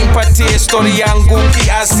nafasi, nimpatie story yangu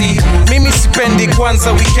kiasi. Mimi sipendi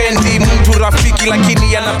kwanza weekendi mtu rafiki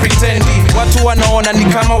lakini yana pretendi. Watu wanaona ni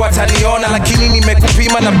kama wataniona, lakini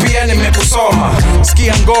nimekupima na pia nimekusoma.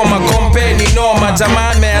 Sikia ngoma, kompe ni noma, jamaa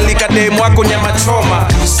amealika demu wako nyama choma.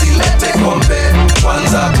 Usilete kombe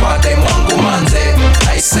kwanza kwa demu wangu manze,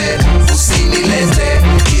 I said usinilete,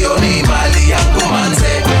 hiyo ni mali yangu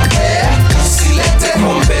manze. Usilete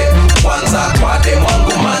kombe kwanza kwa demu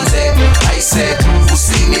wangu manze, I said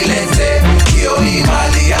usinilete, hiyo ni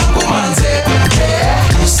mali yangu manze.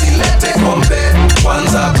 Usilete kombe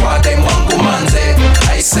kwanza kwa demu wangu manze,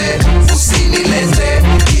 I said usinilete,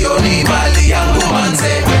 hiyo ni mali yangu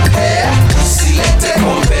manze. Usilete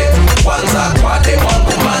kombe kwanza kwa demu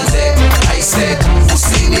wangu manze, I said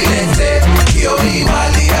usinilete, hiyo ni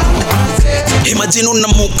mali yangu manze. Imagine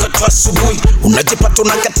unamuka tu asubuhi, unajipata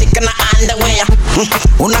unakatika na underwear,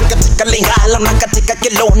 unakatika Lingala, unakatika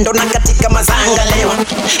Kilondo, unakatika Mazanga leo.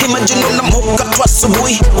 Imagine unamuka tu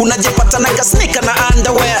asubuhi, unajipata na kasnika na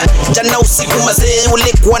underwear. Jana usiku mazee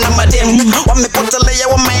ulikuwa na madem, wamepotelea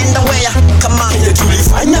wameenda wea. Kama ile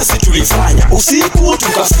tulifanya si tulifanya, usiku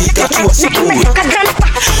tukafika tu asubuhi.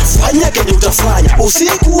 Fanya kenye utafanya,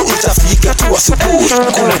 usiku itafika tu asubuhi.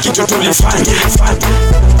 Kuna kitu tulifanya,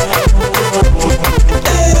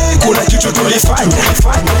 kuna kitu tulifanya,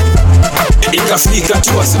 ikafika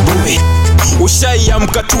tu asubuhi.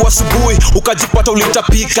 Ushaiamka tu asubuhi, ukajipata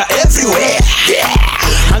ulitapika everywhere,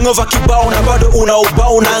 hangover kibao na bado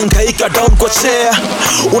unaubao, unahangaika down kwa chair.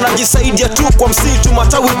 Unajisaidia tu kwa msitu,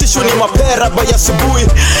 matawi tishu ni mapera by asubuhi.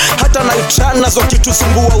 Hata naitrana zo kitu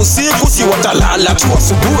sumbua usiku, si watalala tu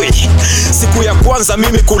asubuhi. Siku ya kwanza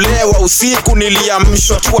mimi kulewa usiku,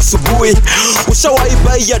 niliamshwa tu asubuhi.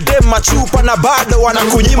 Ushawaiba ya dema chupa na bado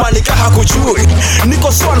wanakunyima nika hakujui.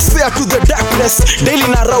 Niko so unfair to the darkness, daily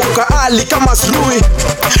narauka ali kama slui.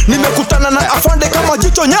 Nimekutana na afande kama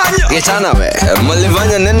jicho nyanya. Gechana we,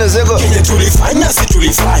 mlifanya neno zeko. Kile tulifanya si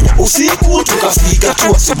tulifanya, usiku tukafika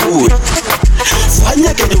tu asubuhi.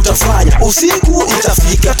 Fanya kenye utafanya, usiku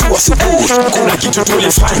itafika tu asubuhi. Kuna kitu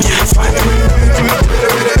tulifanya,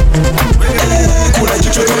 kuna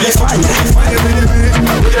kitu tulifanya,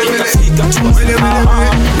 itafika tu asubuhi.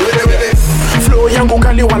 Flow yangu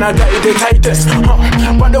kali wanadai the tightest,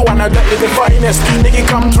 bado wanadai the finest. Niki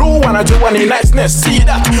come through wanajua ni niceness. See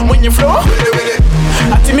that when you flow,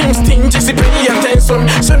 ati mimi stingy si pay attention.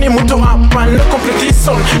 So ni mtu hapa no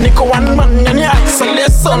competition, niko one man yani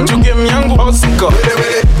isolation. To game yangu osiko,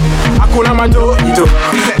 hakuna madoido,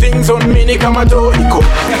 things on me ni kama doiko.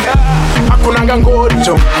 Hakuna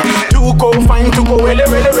ngangoricho, tuko fine tuko wele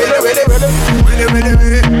wele wele wele wele wele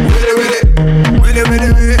wele wele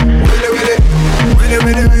wele wele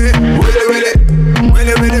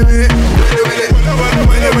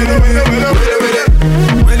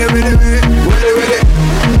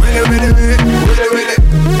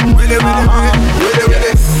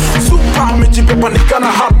Super mejipepa nikana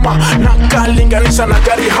hama, nakalinganisha na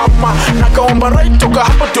gari hama. Nakaomba right toka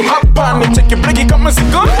hapa to hapa, nicheki breki kama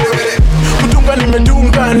ziko kutunga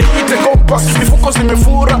nimedunga, niite kompas, mifuko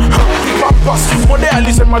zimefura pampas. Mode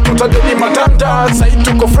alisema tutadeni matanda, sai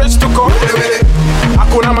tuko fresh tuko.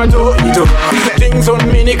 Hakuna madoido, things on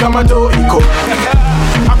me ni kama doiko.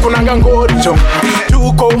 Hakuna ngangoricho,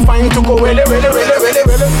 tuko fine tuko wele wele wele wele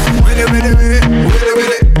wele wele wele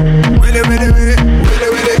wele wele wele wele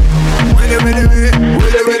wele wele wele wele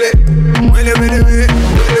wele wele wele wele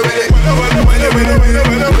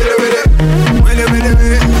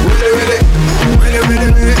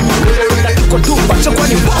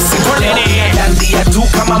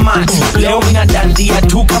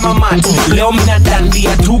kama mat. Leo mina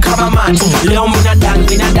dandia tu kama mat. Leo mina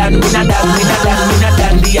dandia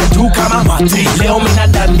tu kama mat. Leo mina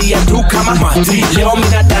dandia tu kama mat. Leo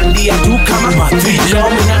mina dandia tu kama mat. Leo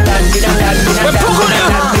mina dandia.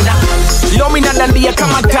 Leo mina dandia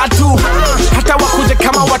kama tatu. Hata wakuje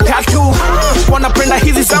kama watatu. Wanapenda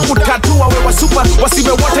hizi zangu tatu. Wawe wa super,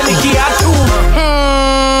 wasiwe wote ni kiatu.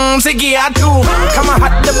 Si kiatu. Kama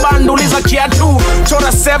hat the band uliza kiatu.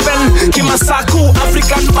 Chora 7 kimasaku.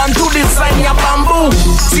 African bantu design ya bambu.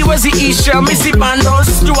 Siwezi isha misi bandos.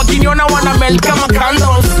 Jua kinyona wana melt kama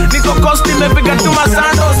candles. Niko cost nimepiga tu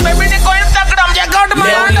masandos. Baby niko Instagram check out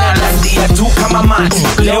my handles. Leo mina dandia tu kama mat.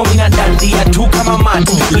 Leo mina dandia tu kama mat.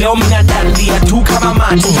 Leo mina dandia tu kama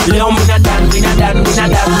mat. Leo mina dandia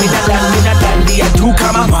tu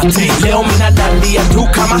kama mat. Leo mina dandia tu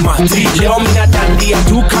kama mat. Leo mina dandia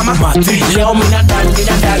tu kama mat. Leo mina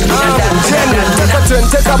dandia.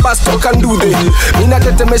 Teka bus toka ndude. Mina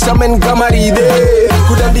tetemesha men kama ride.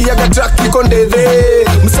 Kudandia ga track iko ndede.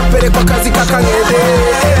 Msapere kwa kazi kakangede.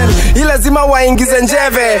 Ilazima waingize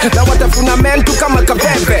njeve. Na watafuna mentu kama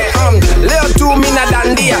kapepe. Leo tu mina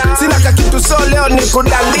dandia. Sina kakitu so leo ni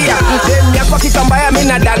kudandia. Dem yako kikambaya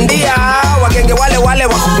mina dandia. Wagenge wale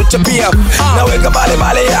wakukuchapia. Naweka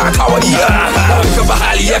bale ya kawadia. Naweka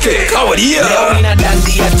bahali yake kawadia. Leo mina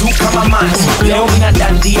dandia tu kama mat. Leo mina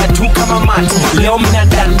dandia tu kama mat. Leo mina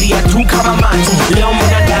dandia tu kama mat. Leo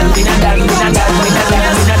mina dandia tu kama mat.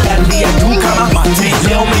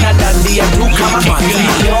 Leo mina dandia tu kama mat.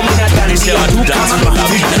 Leo mina dandia tu kama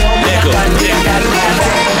mat.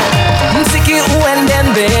 Mziki uende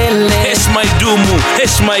mbele. Heshima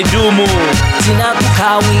idumu. Tina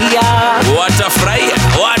kukawia.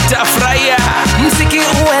 Watafurahia. Mziki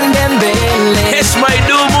uende mbele. Heshima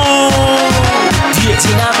idumu.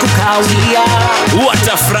 Tina kukawia.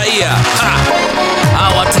 Watafurahia.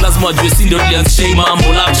 Watu lazima wajue si ndio tulianzisha hii mambo.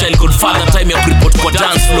 Love child godfather, time ya kuripot kwa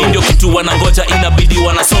dance floor. Ndio kitu wanangoja, inabidi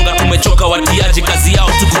wanasonga. Tumechoka watiaji, kazi yao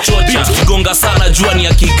tukuchocha. Kigonga sana jua ni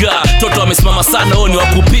ya kigaa. Toto amesimama sana, oni wa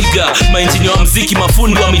kupiga. Mainjini wa mziki,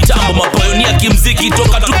 mafundi wa mitambo. Mapayonia kimziki,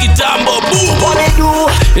 toka tukitambo. What they do,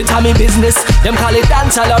 it's me business. Them call it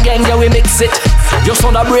dancehall again, yeah we mix it. Just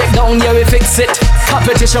on a breakdown, yeah we fix it.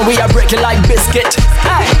 Competition, we are breaking like biscuit.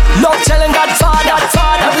 Hey, love telling Godfather.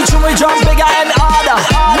 Every tune we drum bigger and harder.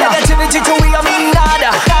 Negativity to we a mean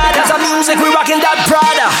nada. Cause our music we rockin' that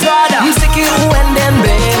Prada. Mziki uende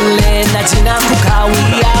mbele na Tina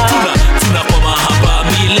kukawia. Tuna kwa mahaba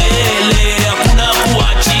milele, hakuna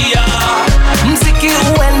kuachia. Mziki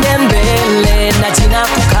uende mbele na Tina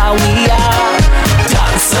kukawia.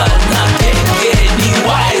 Dansa na genge ni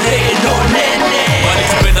waire no nene.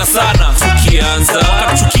 Wanatupenda sana tukianza,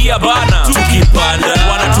 wakatuchukia bana tukipanda.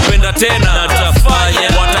 Wanatupenda tena na tutafanya,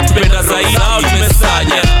 watatupenda zaidi nao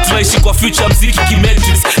tumesanya. Tunaishi kwa future mziki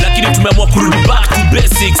kimetrics, lakini tumeamua kurudi back to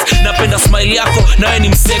basics. Napenda smile yako, nawe ni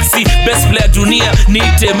msexy. Best player dunia,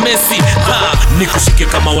 niite Messi. Nikushike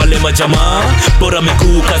kama wale majamaa, bora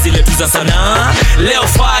miguu kazi letu za sanaa. Leo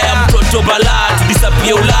fire mtoto balaa,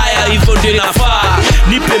 tudisapia Ulaya, hivyo ndio inafaa.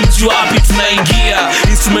 Nipe mji wapi tunaingia,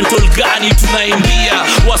 instrumental gani tunaimbia.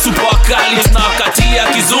 Wasupa wakali tunawakatia,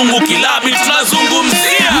 kizungu kilabi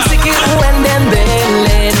tunazungumzia. Mziki uende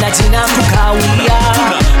mbele na Tina kukawia.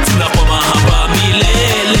 Tuna kwa mahaba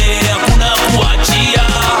milele, hakuna kuachia.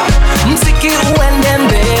 Mziki uende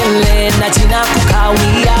mbele na Tina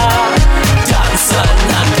kukawia. Dansa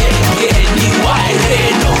na genge ni waire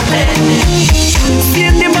no nene.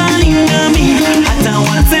 Siende mbali nami, hata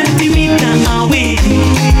 1 centimeter away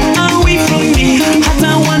from me,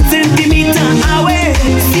 hata 1 centimeter away.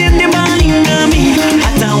 Siende mbali nami,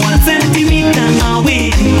 hata 1 centimeter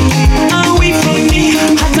away from me,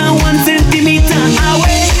 hata 1 centimeter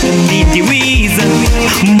away. Nijiwiza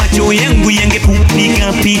macho yangu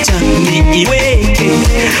yangekupiga picha, niiweke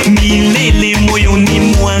milele moyoni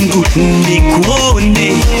mwangu,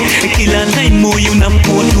 nikuone kila time moyo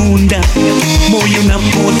unapodunda,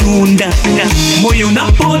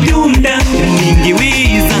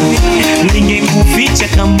 ningewiza ningekuficha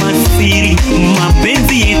kama siri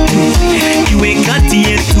mapenzi yetu iwe kati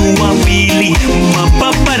yetu wawili.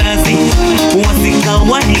 Mapaparazi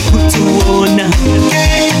wasikawahi kutuona,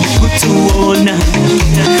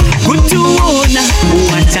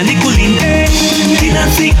 wacha nikulinde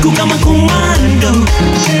kila siku kama komando,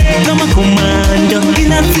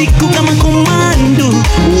 kila siku kama komando.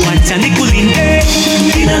 Wacha nikulinde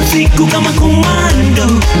kila siku kama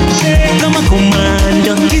komando,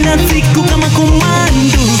 kila siku kama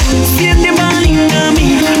komando. Siende mbali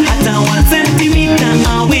nami, hata 1 centimeter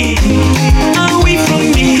away from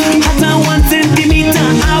me, hata 1 centimeter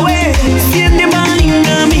away. Siende mbali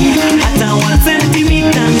nami, hata 1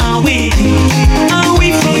 centimeter away.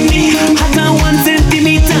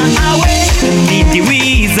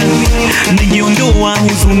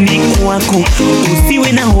 wako,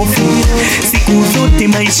 usiwe na hofu siku zote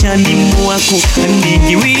maishani mwako.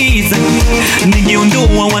 Ningiweza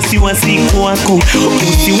ningeondoa wasiwasi kwako,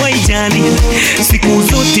 usiwaijali siku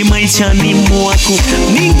zote maishani mwako.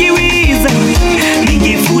 Ningiweza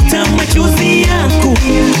ningefuta machozi yako,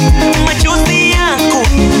 machozi yako,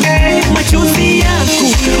 machozi yako,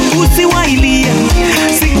 usiwailia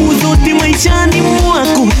siku zote maishani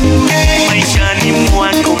mwako, maishani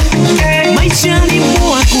mwako, maishani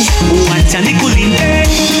mwako. Wacha nikulinde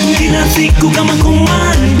kila siku kama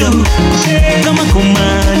komando, kama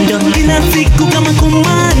komando, kila siku kama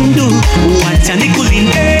komando. Wacha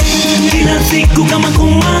nikulinde kila siku kama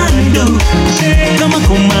komando, kama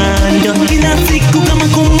komando, kila siku kama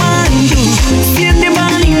komando. Siende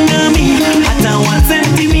mbali nami hata 1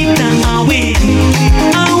 centimeter away,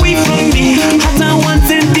 away from me, hata 1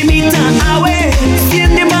 centimeter away.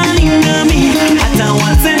 Siende mbali nami hata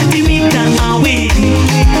 1 centimeter away,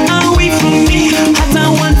 away from me, hata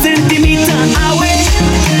 1 centimeter away,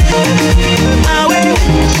 away.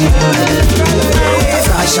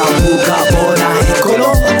 Sasha Buka bona ekolo,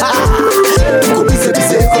 tuko bize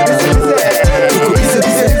bize, tuko bize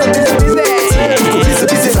bize, tuko bize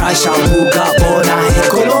bize. Sasha Buka bona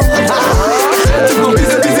ekolo, tuko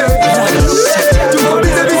bize bize, tuko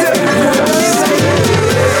bize bize.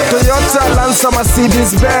 Toyota Lancer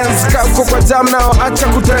Mercedes Benz, kako kwa jam nao acha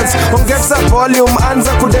kudance, ongeza volume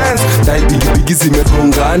anza kudance. Dai bigi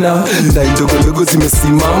zimegongana, dai ndogo ndogo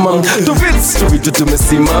zimesimama, tuvitu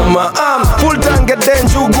tumesimama. Full tange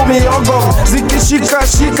denjugu miogo, zikishika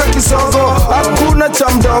shika kisogo, hakuna cha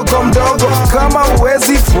mdogo mdogo, kama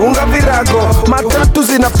uwezi funga virago. Matatu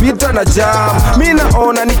zinapita na jam, mi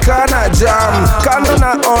naona nikana jam, kando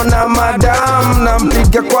naona madam,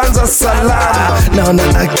 nampiga kwanza salam,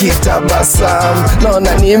 naona akitabasam,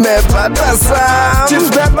 naona nimepata sam. Chips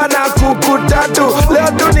beba na kuku tatu, leo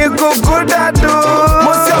tu ni kuku tatu,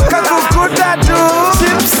 musioka kuku tatu,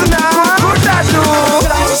 chips na kuku tatu.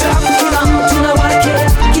 Kila mtu na wake,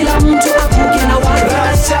 kila mtu akuke na wake,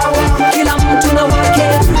 kila mtu na wake,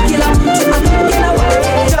 kila mtu akuke na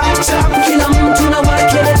wake, kila mtu na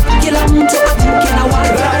wake, kila mtu akuke na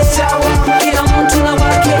wake, kila mtu na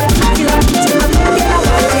wake, kila mtu akuke na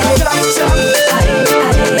wake.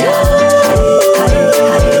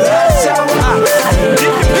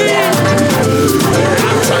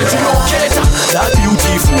 That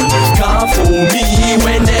beautiful car for me.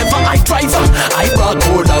 Whenever I drive, I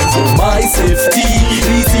barcode up for my safety.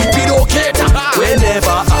 Reciprocator.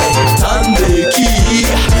 Whenever I turn the key,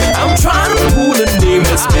 I'm trying to pull a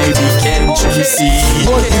nameless baby. Can't you see?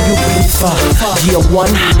 What do you prefer? Gear 1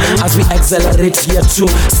 as we accelerate, gear 2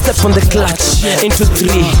 step on the clutch into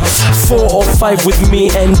 3, 4 or 5 with me,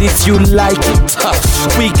 and if you like it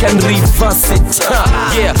we can reverse it.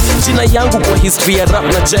 Yeah, jina yangu kwa history ya rap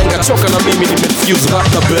na jenga, choka na mimi nimefuse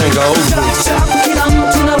rap na benga. Kila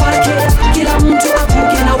mtu na wake, kila mtu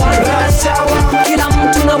akuke na wake, kila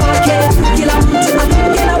mtu na wake, kila mtu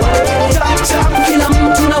akuke na wake, kila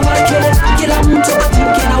mtu na wake, kila mtu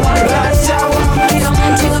akuke na wake, kila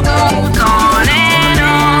mtu na wake.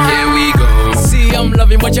 Here we go. See, I'm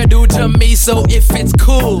loving what you do to me, so if it's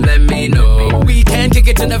cool, let me know. We can take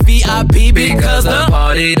it to the VIP because the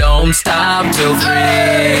party don't stop till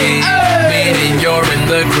 3. Meaning you're in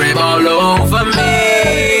the crib all over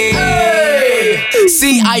me.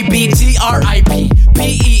 CIBTRIPPER,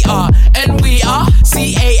 and we are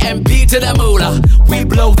CAMP to the moolah. We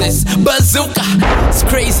blow this bazooka. It's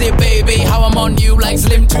crazy, baby, how I'm on you like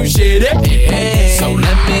Slim to shit. So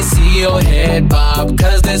let me see your head bob,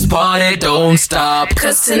 cause this party don't stop.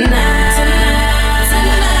 Cause tonight,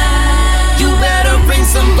 you better bring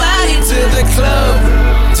somebody to the club.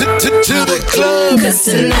 To the club. Cause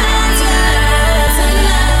tonight,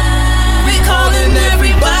 we're calling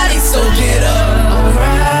everybody, so get up.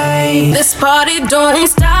 Alright. This party don't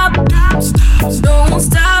stop. Don't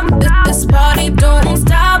stop. This party don't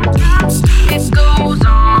stop. It goes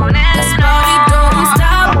on and this party don't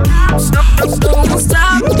stop. Don't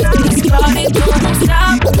stop. This party don't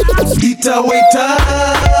stop. Ita waiter,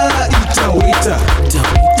 ita waiter,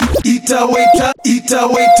 ita waiter, ita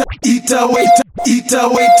waiter, ita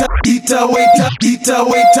waiter, ita waiter, ita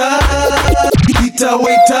waiter, ita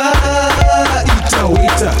waiter, ita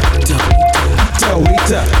waiter, ita waiter, ita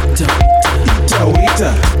waiter, ita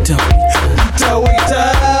waiter, ita waiter,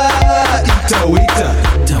 ita waiter,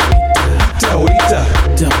 ita waiter,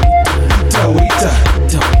 ita waiter,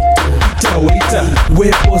 ita waiter.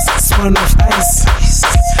 Huevos, span of ice.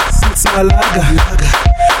 Malaga,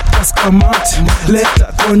 Kaskamat, leta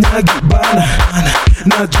konyagi bana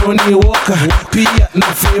na Johnny Walker, pia na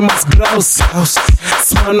famous grouse.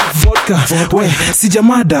 yes man of vodka. We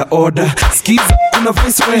sijamada order, skiza kuna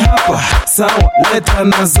vice we hapa. Sawa leta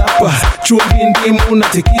na zapa, chumvi ndimu na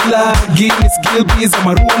tequila, Guinness Gilbey's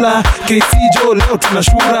Amarula, KC Joe leo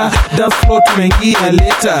tunashura, dance floor tumeingia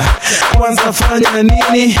leta. Kwanza fanya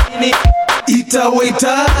nini? Ita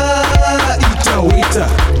waiter, ita waiter,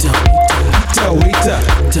 ita waiter,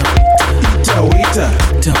 ita waiter,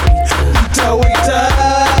 ita waiter,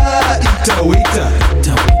 ita waiter,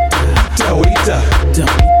 ita waiter,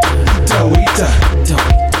 ita waiter,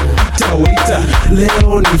 ita waiter.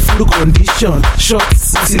 Leo ni full condition,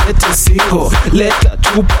 shots silete singo, leta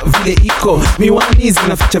tupa vile iko, miwani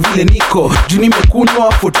zinaficha vile niko, juu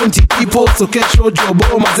nimekunywa for 20 people, so kesho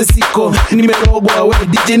jobo maze siko, nimerogwa we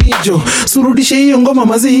DJ Nijo, surudishe hiyo ngoma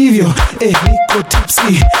maze hivyo, niko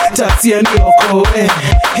tipsy, taxi ya nioko,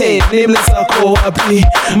 hey nameless ako wapi,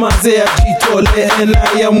 maze ya jitole,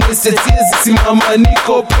 na ya mwese siezi simama,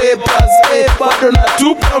 niko papers, bado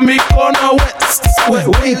natupa mikono west,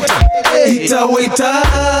 waiter, ita waiter,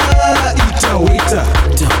 ita waiter,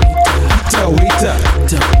 ita waiter,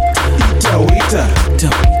 ita waiter,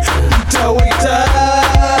 ita waiter,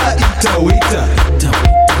 ita waiter,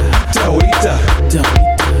 ita waiter,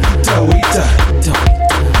 ita waiter,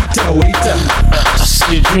 ita waiter.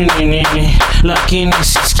 Sijui ni nini lakini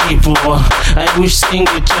sisikii poa. I wish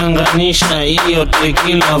singechanganisha hiyo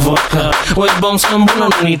tequila vodka. We bounce na mbona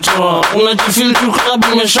unanitoa, unajifeel tu club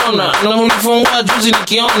umeshona na unifungua juzi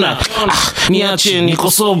nikiona. Niache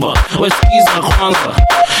niko soba, we sikiza kwanza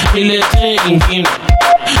niletee ingine.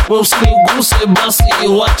 We usiniguse basi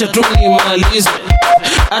wacha tu nimalize.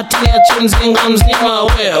 Ati niache mzinga mzima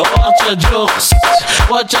we wacha jokes,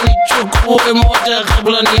 wacha nichukue moja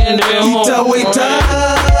kabla niende home. Ita waiter,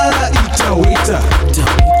 ita waiter,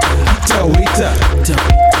 ita waiter,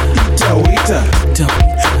 ita waiter, ita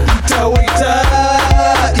waiter,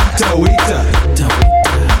 ita waiter,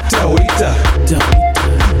 ita waiter,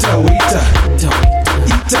 ita waiter,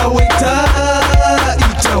 ita waiter,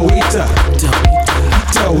 ita waiter, ita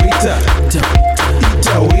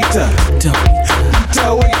waiter, ita waiter, ita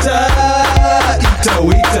waiter, ita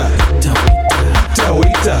waiter, ita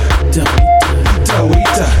waiter, ita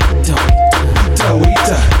waiter, ita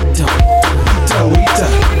waiter, ita waiter.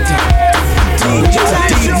 DJ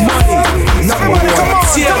D-Money, number one.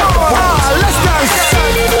 Let's dance.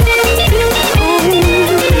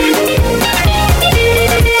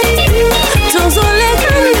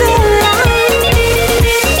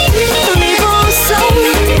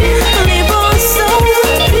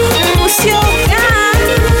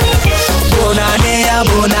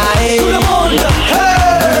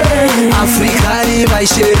 Afrikani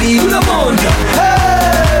maisheri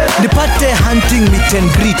nipate hunting meet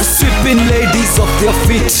and greet, sweeping ladies off their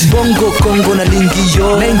feet, bongo kongo na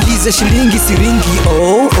lingio, naingize shilingi siringi,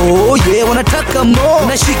 oh yeah, wanataka more,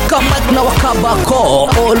 nashika mic na wakabako,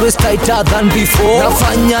 always tighter than before,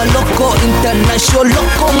 nafanya loco international,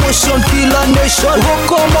 locomotion kila nation,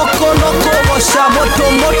 woko moko noko washa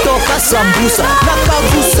moto moto kasambusa,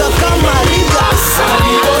 nakagusa kama riga,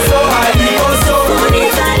 aligoso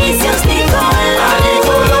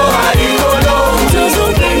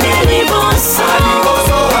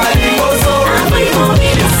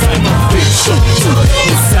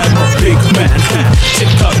yes, I'm a big man.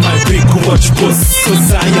 Check out my big watch boss,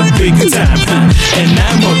 cause I am big time. And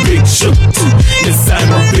I'm a big shot too. Yes,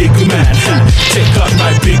 I'm a big man. Check out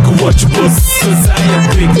my big watch boss, cause I am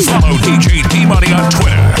big time. Follow DJ D-Money on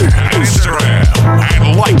Twitter and Instagram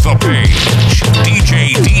and like the page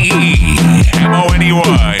DJ D-Money.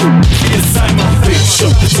 Yes, I'm a big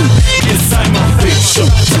shot too. Yes, I'm a big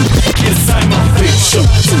shot too. Yes, I'm a big shot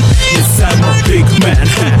too. Yes, I'm a big man.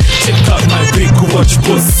 Check out my big watch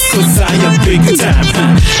boss, cause I am big time.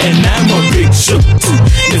 And I'm a big shot too.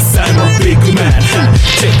 Yes, I'm a big man.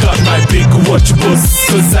 Check out my big watch boss,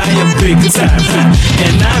 cause I am big time.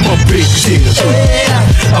 And I'm a big deal.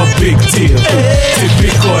 A big deal.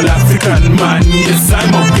 Typical African man. Yes,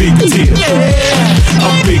 I'm a big deal. A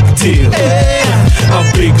big deal. A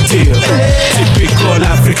big deal. Typical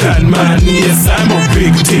African man. Yes, I'm a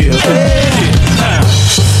big deal.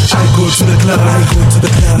 I go to the club,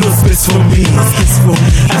 no space for me,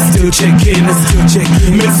 I still check in,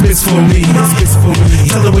 make space for me,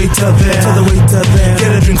 tell the waiter there,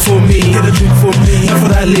 get a drink for me, and for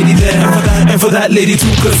that lady there, and for that lady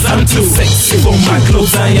too, cause I'm too sexy for my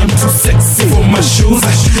clothes, I am too sexy for my shoes,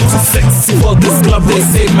 too sexy for this club, they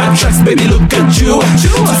say my tracks, baby look at you,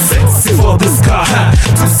 too sexy for this car,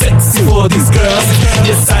 too sexy for these girls,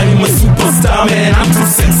 yes I'm a superstar man, I'm too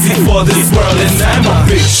sexy for this world, and I'm a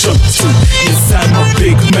bitch. shot. Yes, I'm a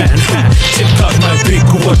big man. Check out my big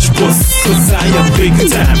watch, boss, cause I am big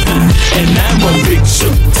time. And I'm a big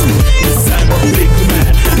shot. Yes, I'm a big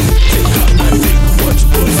man. Check out my big watch,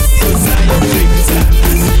 boss, cause I am big time.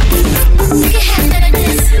 You can have none of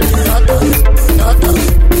this.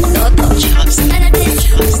 Toto, chops, none of this.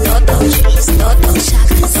 Toto, chops,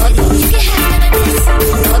 chops, Toto. You can have none of this.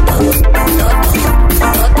 Toto,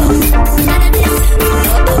 none of this.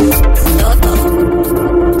 Toto.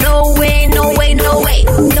 No way, no way, no way.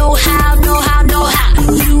 No how, no how, no how.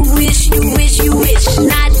 You wish, you wish, you wish.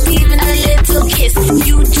 Not even a little kiss.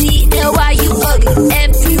 UGLY, you ugly.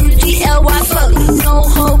 FUGLY, fuck. No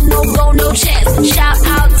hope, no go, no chance. Shout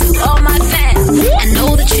out to all my fans. I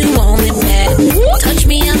know that you want it bad. Touch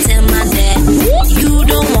me, I'll tell my dad. You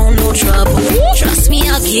don't want no trouble. Trust me,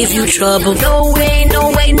 I'll give you trouble. No way,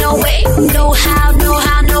 no way, no way. No how, no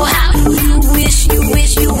how, no how.